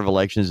had a number of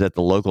elections at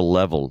the local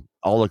level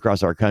all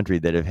across our country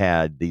that have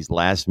had these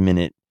last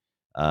minute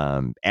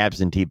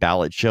absentee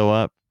ballots show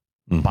up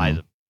by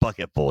the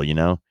bucketful,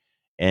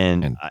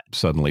 and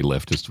suddenly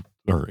leftists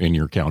are in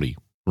your county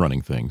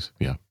running things.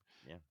 Yeah.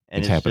 And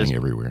it's happening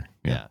everywhere.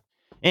 Yeah.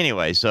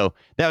 Anyway, so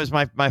that was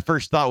my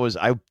first thought was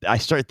I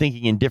start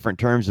thinking in different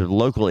terms of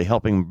locally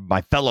helping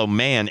my fellow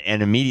man.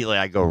 And immediately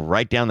I go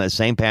right down that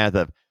same path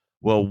of,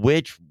 well,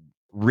 which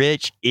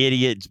rich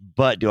idiot's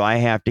butt do I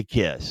have to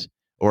kiss?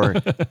 Or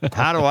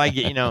how do I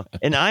get,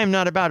 and I'm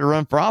not about to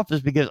run for office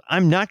because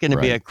I'm not going to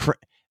be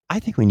I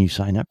think when you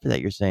sign up for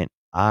that, you're saying,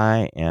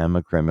 I am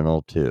a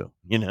criminal too,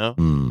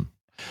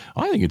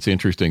 I think it's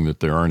interesting that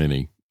there aren't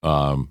any,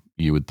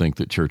 you would think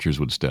that churches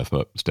would step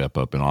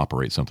up and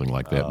operate something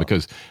like that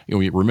because,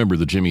 remember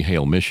the Jimmy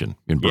Hale Mission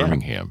in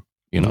Birmingham,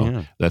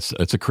 that's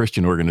a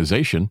Christian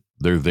organization.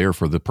 They're there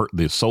for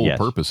the sole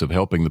purpose of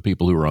helping the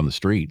people who are on the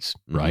streets.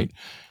 Right.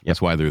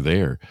 That's why they're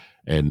there.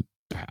 And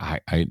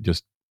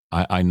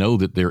I know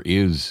that there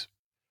is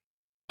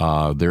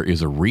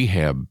a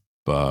rehab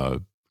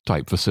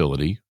type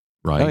facility,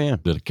 right? Oh, yeah.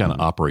 That kind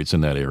of operates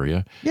in that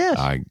area.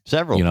 Yes,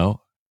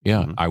 several.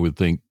 I would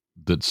think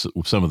that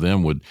some of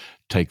them would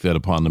take that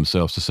upon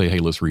themselves to say, hey,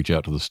 let's reach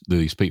out to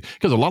these people.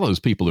 Because a lot of those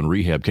people in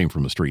rehab came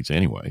from the streets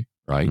anyway,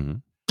 right?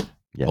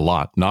 Yeah. A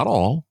lot, not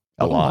all.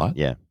 A lot.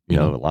 Yeah.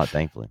 A lot,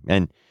 thankfully.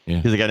 And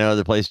because they got no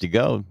other place to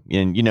go.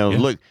 And,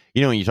 look,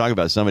 when you talk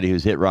about somebody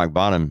who's hit rock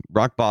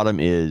bottom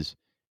is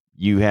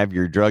you have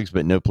your drugs,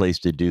 but no place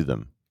to do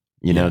them.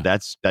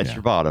 That's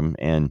your bottom.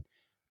 And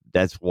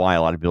that's why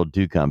a lot of people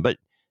do come. But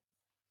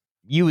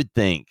you would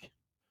think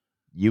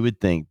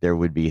there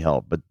would be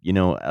help. But,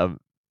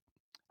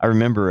 I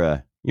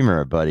remember, you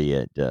remember a buddy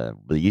at, it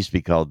used to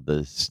be called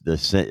the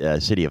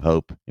City of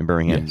Hope in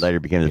Birmingham. Later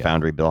became the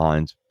Foundry, Bill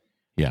Hines.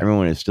 Yeah. I remember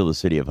when it was still the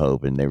City of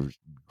Hope and they were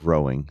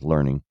growing,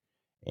 learning.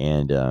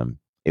 And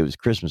it was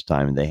Christmas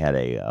time and they had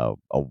a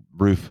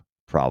roof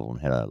problem,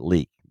 had a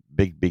leak,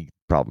 big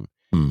problem.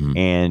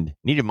 and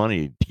needed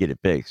money to get it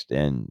fixed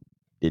and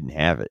didn't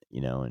have it,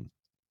 and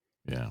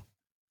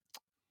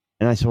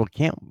and I said, well,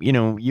 can't,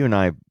 you and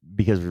I,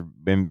 because we've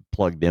been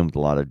plugged in with a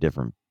lot of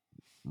different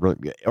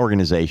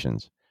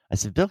organizations. I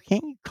said, Bill,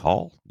 can't you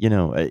call,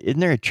 isn't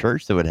there a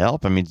church that would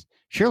help? I mean,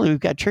 surely we've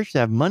got churches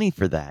that have money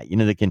for that,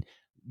 that can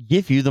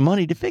give you the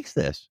money to fix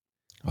this.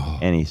 Oh.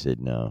 And he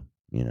said, no,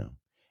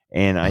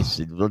 and I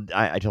said, well,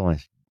 I told him,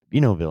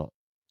 Bill,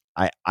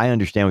 I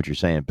understand what you're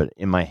saying, but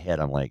in my head,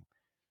 I'm like,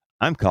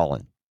 I'm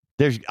calling.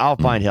 I'll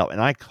find help. And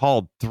I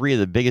called 3 of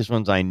the biggest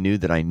ones I knew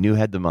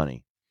had the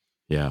money.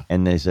 Yeah.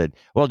 And they said,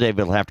 well, Dave,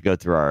 it'll have to go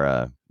through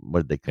our, what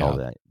did they call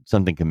that?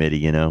 Something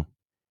committee,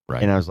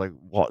 Right. And I was like,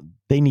 well,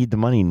 they need the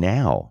money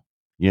now.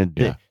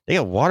 They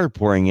got water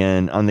pouring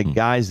in on the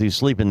guys who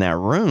sleep in that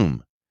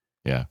room.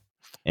 Yeah.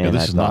 And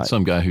this is not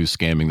some guy who's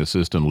scamming the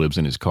system, lives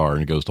in his car,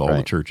 and goes to all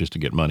the churches to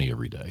get money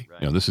every day.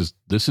 Right. This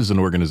is an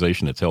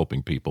organization that's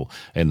helping people,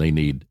 and they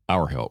need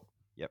our help.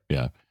 Yep.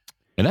 Yeah.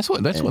 And that's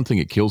one thing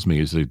that kills me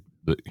is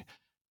the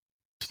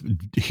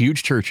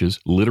huge churches,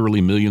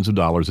 literally millions of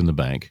dollars in the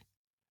bank,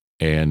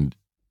 and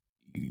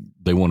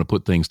they want to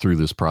put things through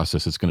this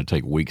process. It's going to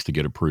take weeks to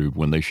get approved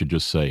when they should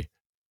just say,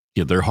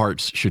 their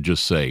hearts should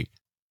just say,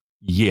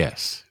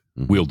 yes,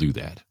 we'll do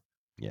that.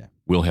 Yeah.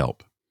 We'll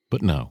help.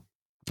 But no,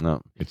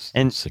 it's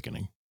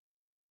sickening.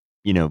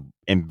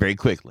 And very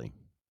quickly,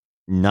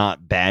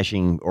 not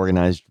bashing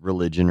organized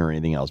religion or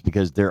anything else,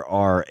 because there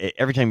are,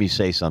 every time you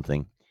say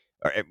something,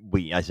 or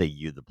I say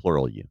you, the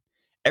plural you,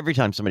 every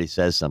time somebody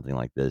says something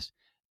like this,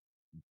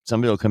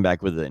 somebody will come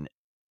back with an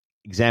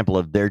example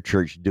of their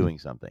church doing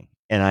something.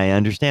 And I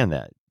understand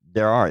that.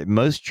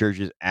 Most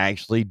churches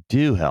actually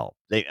do help.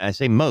 I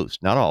say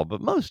most, not all,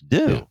 but most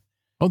do. Yeah.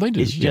 Oh, they do.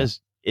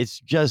 It's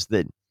just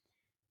that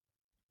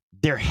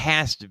there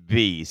has to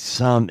be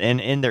some,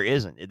 and there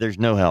isn't. There's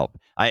no help.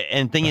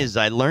 Thing is,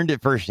 I learned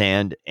it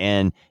firsthand,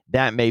 and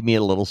that made me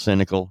a little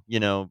cynical,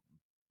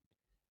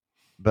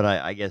 But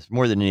I guess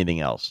more than anything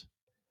else,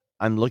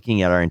 I'm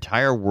looking at our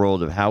entire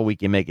world of how we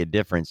can make a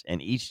difference,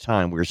 and each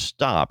time we're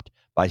stopped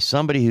by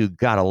somebody who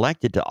got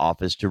elected to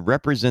office to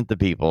represent the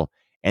people,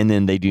 and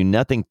then they do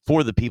nothing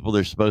for the people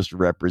they're supposed to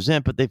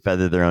represent, but they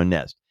feather their own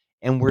nest.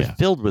 And we're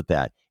filled with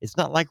that. It's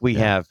not like we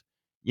have,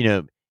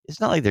 it's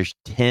not like there's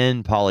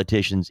 10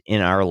 politicians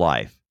in our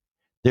life.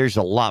 There's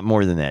a lot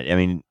more than that. I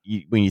mean,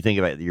 when you think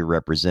about your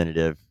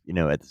representative,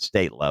 at the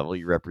state level,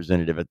 your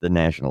representative at the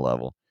national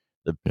level,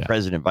 the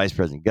president, vice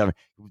president, governor,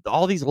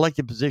 all these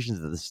elected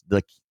positions,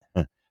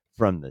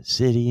 from the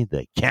city,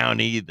 the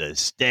county, the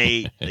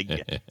state,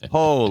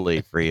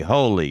 holy free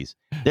holies.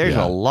 There's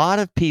a lot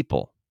of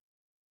people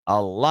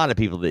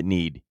that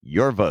need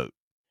your vote,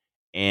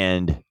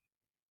 and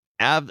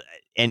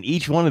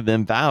each one of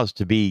them vows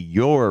to be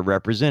your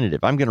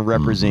representative. I'm going to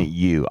represent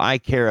you. I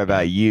care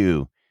about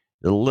you,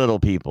 the little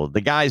people,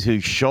 the guys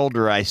whose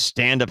shoulder I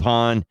stand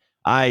upon.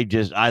 I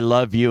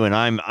love you, and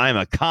I'm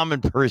a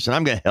common person.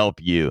 I'm going to help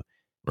you.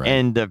 Right.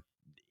 And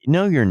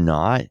no, you're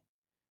not.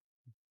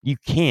 You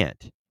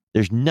can't.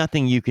 There's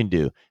nothing you can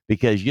do,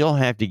 because you'll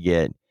have to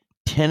get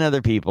 10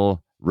 other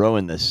people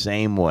rowing the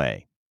same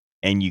way.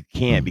 And you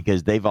can't,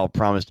 because they've all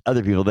promised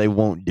other people they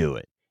won't do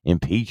it.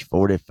 Impeach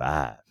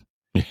 45.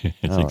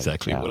 That's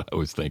exactly what I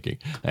was thinking.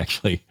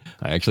 Actually,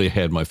 I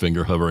had my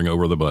finger hovering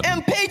over the button.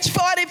 Impeach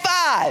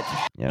 45.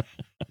 Yep.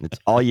 That's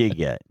all you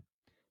get.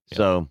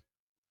 So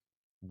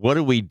what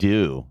do we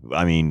do?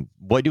 I mean,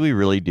 what do we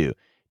really do?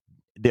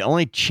 The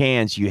only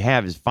chance you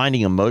have is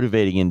finding a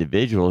motivating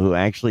individual who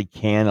actually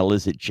can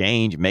elicit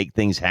change, make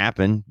things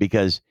happen,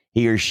 because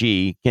he or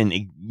she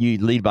you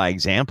lead by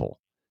example.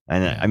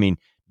 And I mean,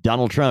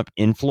 Donald Trump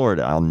in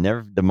Florida,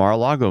 the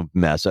Mar-a-Lago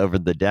mess over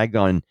the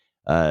daggone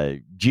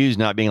Jews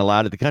not being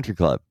allowed at the country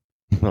club.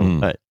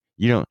 But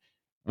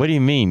what do you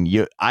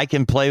mean? I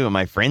can play, but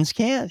my friends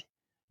can't?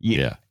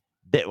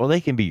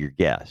 They can be your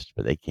guest,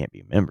 but they can't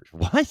be members.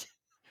 What?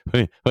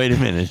 Wait a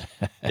minute.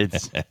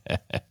 Am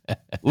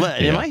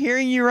I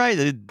hearing you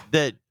right?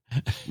 That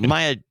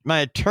my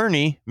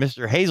attorney,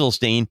 Mr.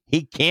 Hazelstein,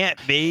 he can't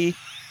be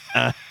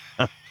a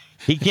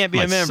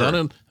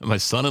member. My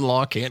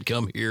son-in-law can't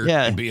come here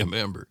and be a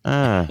member.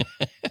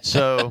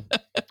 So,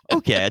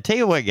 okay, I tell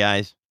you what,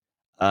 guys.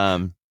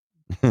 I'm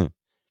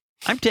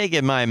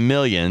taking my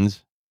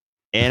millions,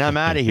 and I'm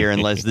out of here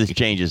unless this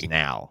changes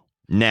now.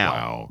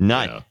 Now,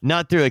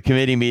 not through a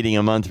committee meeting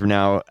a month from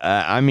now.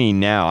 I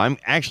mean, now. I'm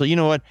actually, you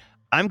know what?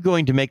 I'm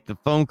going to make the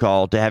phone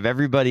call to have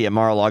everybody at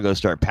Mar-a-Lago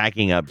start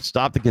packing up,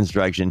 stop the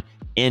construction,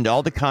 end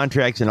all the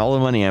contracts and all the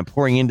money I'm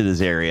pouring into this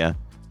area.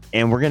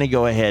 And we're going to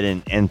go ahead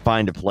and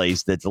find a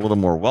place that's a little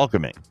more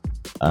welcoming.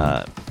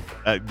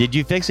 Did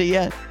you fix it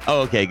yet?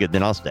 Oh, okay, good.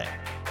 Then I'll stay.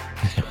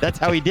 That's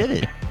how he did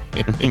it.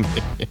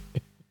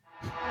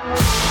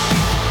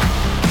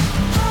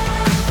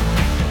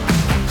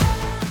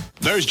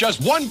 There's just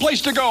one place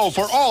to go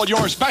for all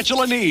your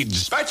spatula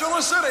needs.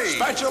 Spatula City!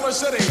 Spatula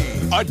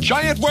City! A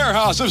giant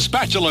warehouse of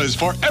spatulas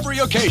for every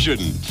occasion.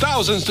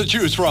 Thousands to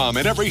choose from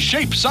in every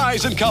shape,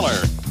 size, and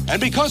color.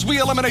 And because we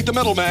eliminate the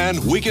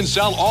middleman, we can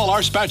sell all our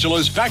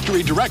spatulas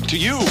factory direct to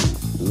you.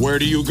 Where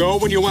do you go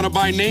when you want to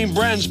buy name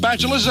brand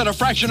spatulas at a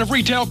fraction of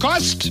retail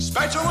cost?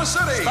 Spatula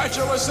City!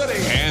 Spatula City!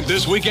 And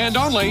this weekend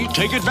only,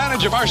 take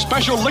advantage of our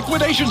special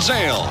liquidation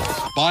sale.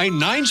 Buy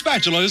 9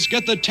 spatulas,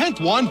 get the 10th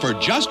one for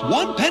just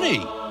 1 penny.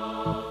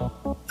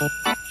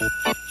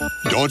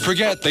 Don't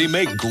forget, they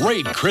make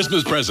great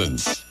Christmas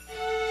presents.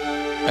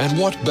 And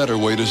what better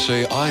way to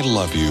say I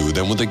love you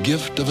than with the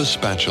gift of a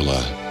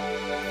spatula?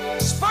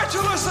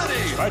 Spatula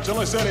City!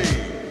 Spatula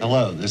City!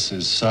 Hello, this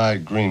is Cy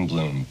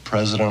Greenbloom,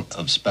 president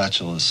of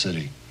Spatula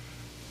City.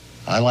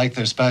 I like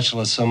their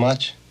spatulas so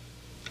much,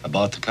 I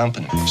bought the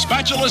company.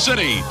 Spatula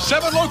City,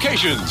 7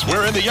 locations.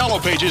 We're in the yellow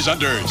pages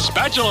under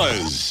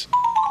Spatulas.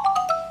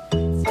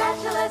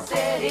 Spatula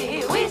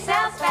City, we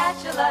sell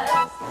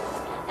spatulas,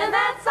 and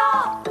that's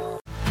all.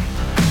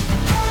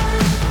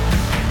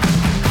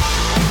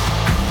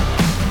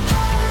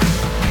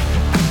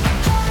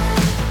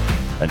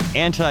 An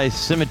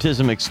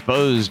anti-Semitism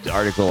exposed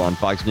article on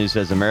Fox News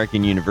says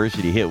American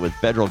university hit with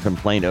federal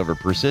complaint over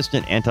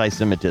persistent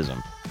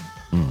anti-Semitism.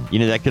 You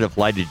know, that could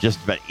apply to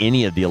just about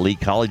any of the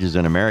elite colleges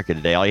in America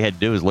today. All you had to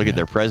do is look at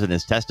their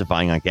presidents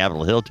testifying on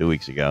Capitol Hill 2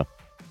 weeks ago.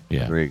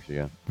 Yeah. 3 weeks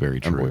ago.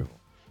 Very true.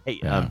 Hey,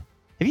 have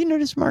you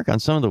noticed, Mark, on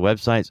some of the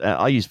websites,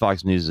 I'll use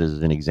Fox News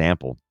as an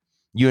example.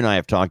 You and I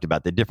have talked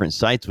about the different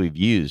sites we've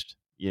used.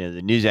 You know,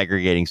 the news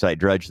aggregating site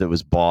Drudge that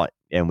was bought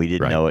and we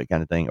didn't know it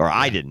kind of thing, or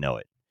I didn't know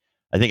it.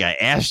 I think I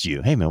asked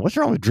you, hey, man, what's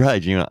wrong with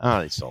Drudge? And you went,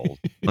 oh, they sold.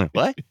 I'm like,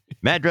 what?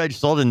 Matt Drudge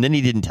sold and then he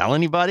didn't tell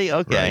anybody?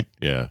 Okay. Right.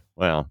 Yeah.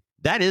 Well,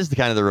 that is the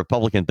kind of the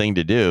Republican thing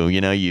to do.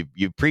 You know, you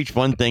preach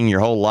one thing your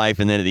whole life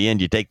and then at the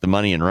end you take the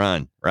money and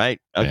run, right?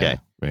 Okay.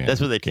 Yeah,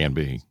 that's what they can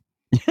be.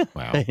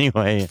 Wow.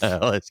 Anyway,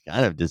 well, it's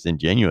kind of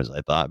disingenuous,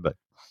 I thought. But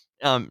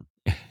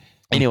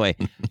anyway,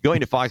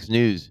 going to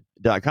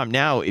foxnews.com.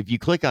 Now, if you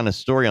click on a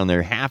story on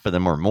there, half of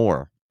them or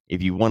more,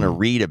 if you want to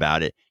read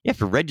about it, you have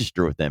to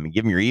register with them and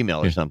give them your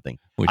email or something.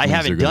 I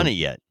haven't done it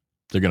yet.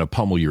 They're going to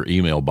pummel your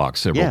email box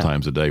several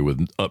times a day with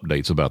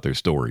updates about their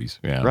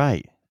stories. Yeah.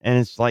 Right. And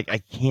it's like, I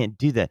can't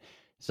do that.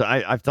 So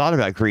I've thought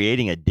about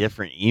creating a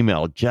different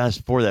email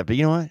just for that. But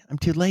you know what? I'm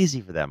too lazy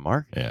for that,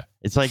 Mark. Yeah.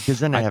 It's like, because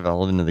then I have a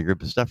whole another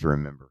group of stuff to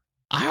remember.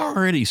 I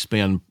already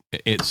spend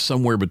it's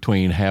somewhere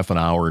between half an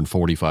hour and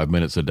 45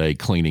 minutes a day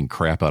cleaning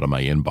crap out of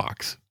my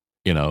inbox.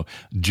 You know,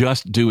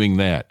 just doing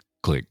that.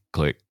 Click,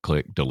 click,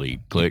 click,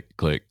 delete, click,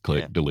 click,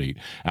 click, delete.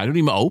 I don't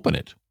even open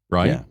it,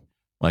 right? Yeah.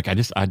 Like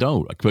I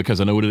don't, because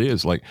I know what it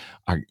is. Like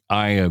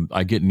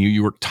I get New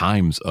York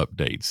Times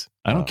updates.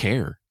 I don't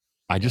care.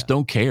 I just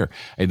don't care.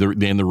 And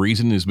the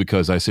reason is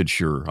because I said,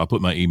 sure, I'll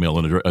put my email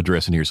and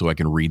address in here so I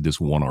can read this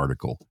one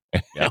article.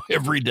 And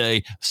every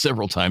day,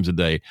 several times a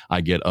day, I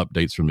get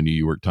updates from the New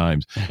York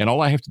Times. And all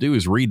I have to do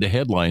is read the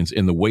headlines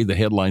in the way the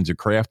headlines are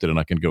crafted. And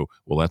I can go,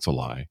 well, that's a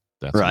lie.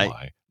 That's a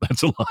lie.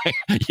 That's a lie.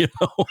 You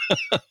know,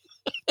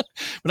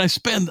 but I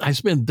spend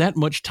that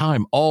much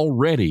time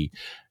already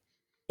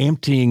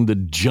emptying the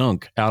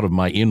junk out of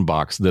my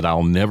inbox that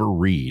I'll never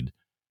read.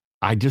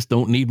 I just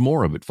don't need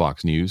more of it,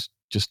 Fox News.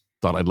 Just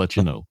thought I'd let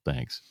you know.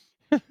 Thanks.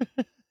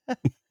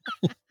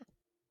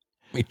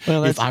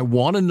 Well, if I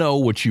want to know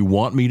what you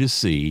want me to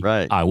see,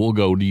 I will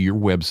go to your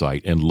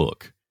website and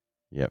look.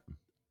 Yep.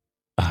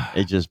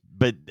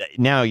 But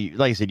now,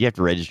 like I said, you have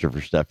to register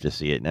for stuff to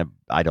see it. And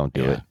I don't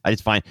do it. I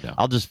just find,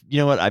 I'll just, you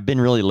know what? I've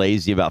been really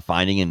lazy about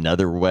finding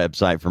another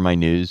website for my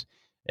news.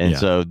 And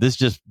so this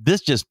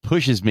just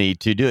pushes me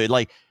to do it.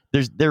 Like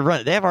they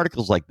have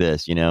articles like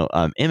this, you know,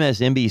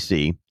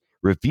 MSNBC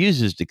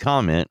refuses to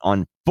comment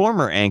on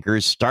former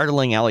anchor's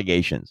startling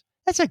allegations.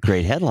 That's a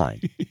great headline.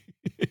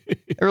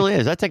 It really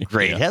is. That's a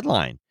great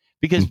headline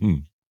because,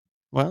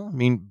 well, I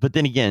mean, but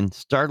then again,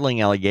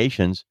 startling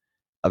allegations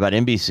about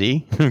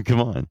NBC. Come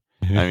on.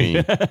 I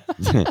mean,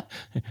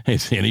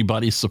 is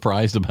anybody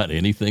surprised about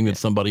anything that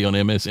somebody on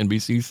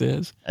MSNBC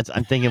says?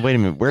 I'm thinking, wait a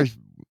minute,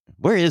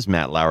 where is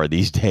Matt Lauer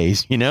these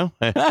days? You know,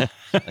 then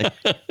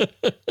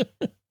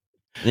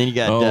you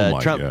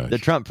got Trump, the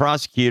Trump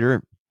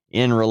prosecutor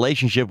in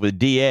relationship with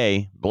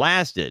DA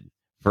blasted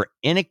for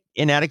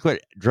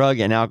inadequate drug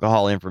and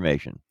alcohol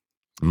information.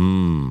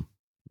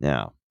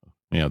 Now,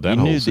 yeah, that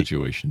whole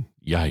situation.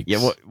 Yikes.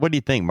 Yeah. What do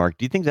you think, Mark?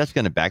 Do you think that's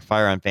going to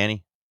backfire on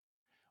Fannie?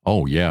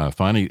 Oh yeah,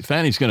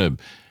 Fannie's going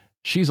to.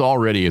 She's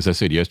already, as I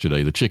said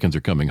yesterday, the chickens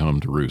are coming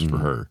home to roost for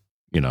her.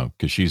 You know,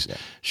 because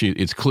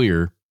it's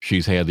clear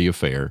she's had the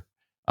affair.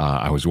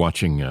 I was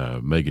watching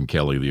Megyn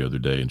Kelly the other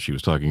day, and she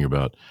was talking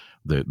about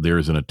that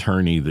there's an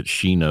attorney that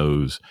she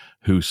knows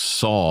who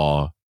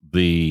saw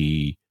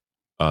the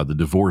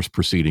divorce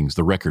proceedings,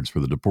 the records for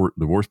the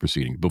divorce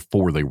proceedings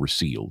before they were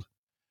sealed.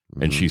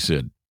 And she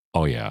said,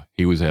 oh yeah,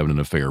 he was having an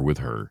affair with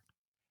her,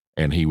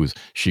 and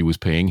she was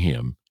paying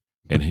him,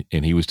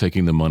 and he was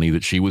taking the money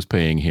that she was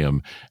paying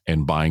him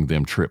and buying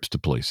them trips to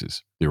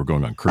places. They were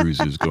going on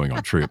cruises, going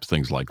on trips,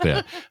 things like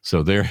that.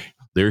 So they're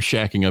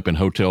shacking up in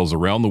hotels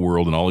around the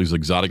world in all these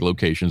exotic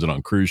locations and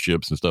on cruise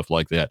ships and stuff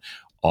like that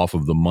off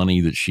of the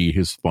money that she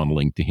is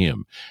funneling to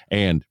him.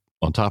 And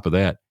on top of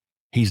that,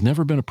 he's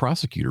never been a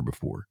prosecutor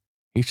before.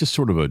 He's just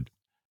sort of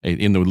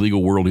in the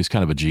legal world, he's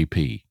kind of a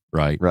GP,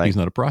 right? He's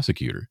not a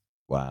prosecutor.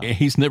 Wow. And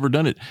he's never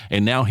done it.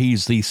 And now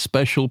he's the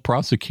special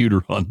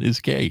prosecutor on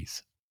this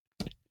case.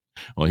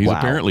 Well, he's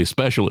apparently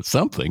special at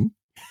something,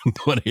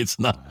 but it's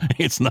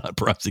not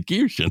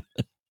prosecution.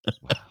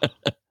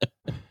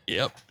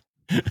 Yep.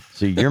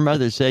 So your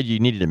mother said you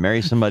needed to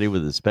marry somebody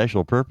with a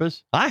special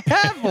purpose? I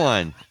have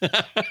one.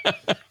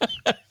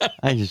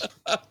 I just,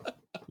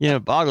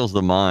 it boggles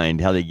the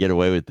mind how they get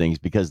away with things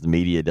because the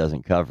media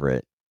doesn't cover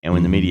it. And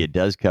when the media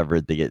does cover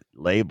it, they get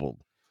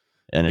labeled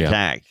and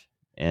attacked.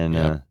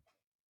 And,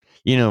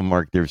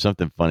 Mark, there was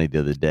something funny the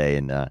other day,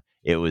 and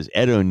it was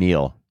Ed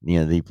O'Neill.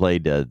 He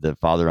played the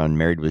father on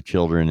Married with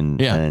Children, and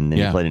then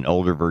he played an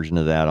older version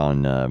of that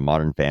on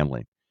Modern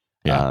Family.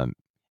 Yeah.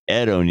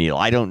 Ed O'Neill.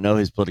 I don't know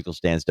his political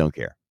stance. Don't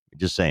care.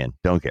 Just saying,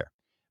 don't care.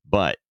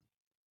 But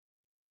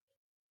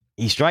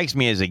he strikes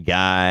me as a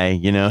guy.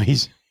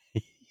 He's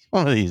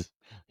one of these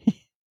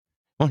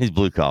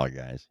blue collar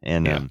guys.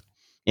 And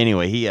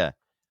anyway, he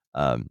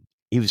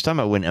was talking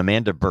about when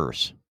Amanda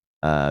Burse,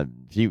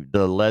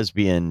 the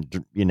lesbian,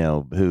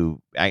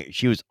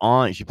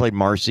 she played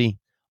Marcy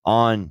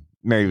on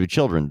Married with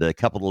Children, the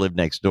couple that lived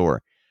next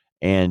door,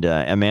 and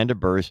Amanda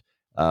Burse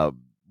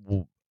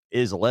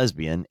is a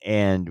lesbian,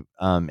 and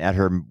at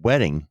her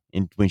wedding,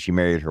 when she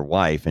married her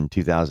wife in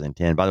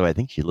 2010, by the way, I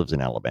think she lives in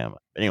Alabama.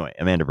 But anyway,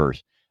 Amanda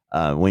Burse,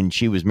 when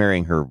she was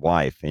marrying her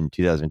wife in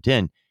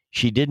 2010,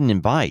 she didn't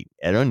invite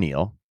Ed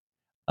O'Neill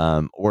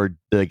or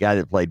the guy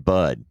that played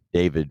Bud,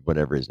 David,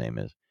 whatever his name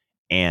is,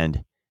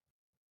 and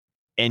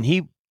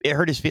it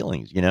hurt his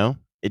feelings, and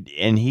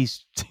he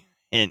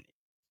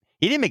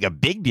didn't make a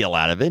big deal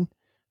out of it,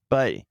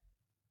 but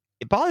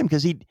it bothered him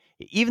because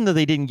even though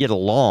they didn't get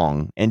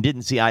along and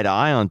didn't see eye to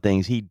eye on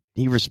things, he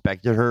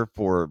respected her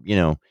for,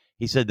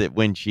 he said that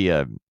when she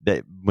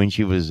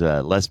was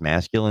less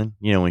masculine,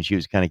 when she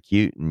was kind of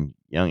cute and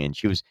young, and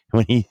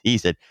he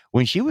said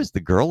when she was the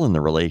girl in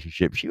the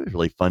relationship, she was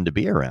really fun to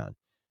be around.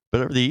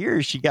 But over the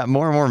years, she got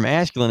more and more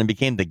masculine and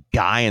became the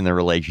guy in the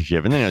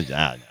relationship. And then it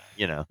was,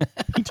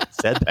 he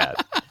just said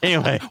that.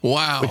 Anyway.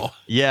 Wow.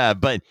 Yeah.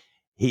 But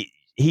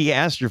he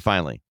asked her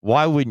finally,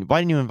 why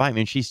didn't you invite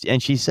me?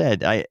 And she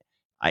said, I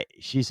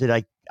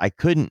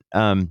couldn't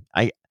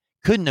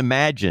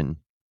imagine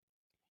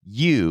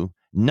you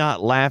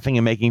not laughing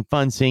and making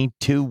fun seeing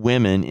two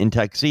women in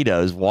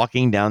tuxedos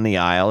walking down the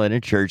aisle at a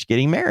church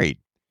getting married.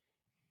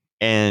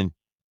 And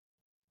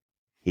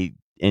he,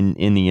 in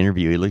the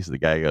interview, he looks at the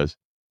guy and goes,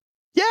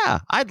 yeah,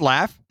 I'd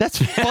laugh. That's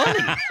funny.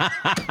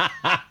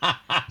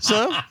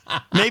 So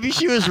maybe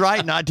she was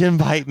right not to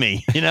invite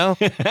me, because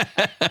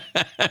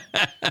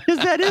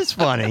that is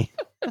funny.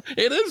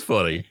 It is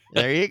funny.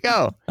 There you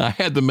go. I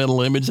had the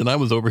mental image and I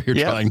was over here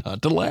trying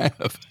not to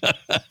laugh.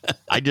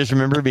 I just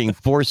remember being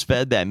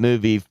force-fed that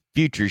movie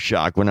Future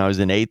Shock when I was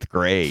in 8th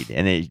grade.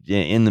 And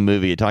in the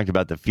movie, it talked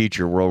about the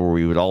future world where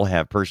we would all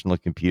have personal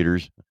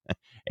computers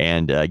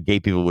and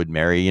gay people would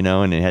marry,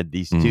 and it had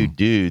these two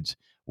dudes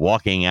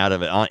walking out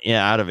of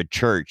a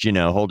church,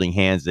 holding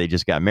hands. They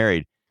just got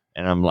married.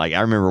 And I'm like,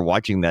 I remember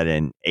watching that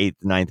in 8th,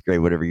 9th grade,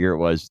 whatever year it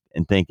was,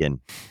 and thinking,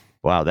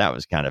 wow, that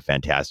was kind of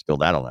fantastical.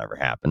 That'll never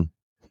happen.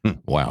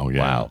 Wow. Yeah.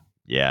 Wow.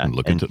 Yeah. And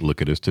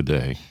look at us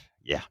today.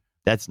 Yeah.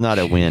 That's not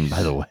a win,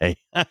 by the way.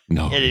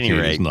 No, at any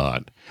rate. It's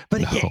not.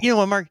 But no. You know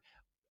what, Mark?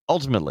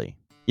 Ultimately,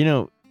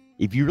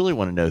 if you really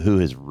want to know who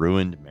has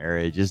ruined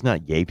marriage, it's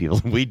not gay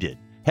people. We did.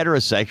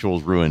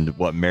 Heterosexuals ruined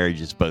what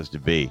marriage is supposed to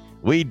be.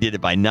 We did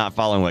it by not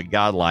following what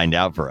God lined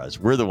out for us.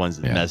 We're the ones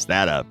that messed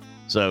that up.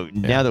 So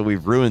now that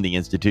we've ruined the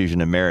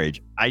institution of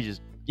marriage, I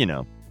just,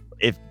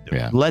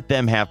 let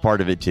them have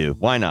part of it too.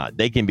 Why not?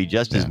 They can be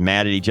just as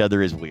mad at each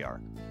other as we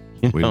are.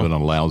 We've done a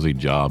lousy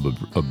job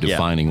of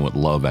defining what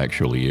love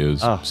actually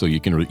is. Oh. So you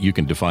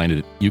can define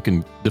it. You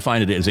can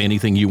define it as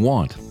anything you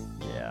want.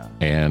 Yeah.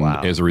 And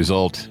as a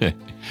result,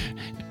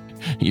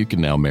 you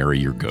can now marry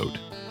your goat.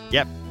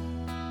 Yep.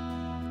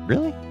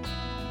 Really?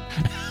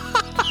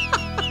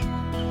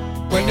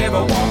 We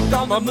never walked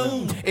on the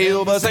moon.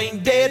 Elvis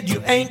ain't dead.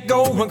 You ain't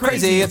going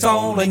crazy. It's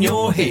all in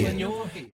your head.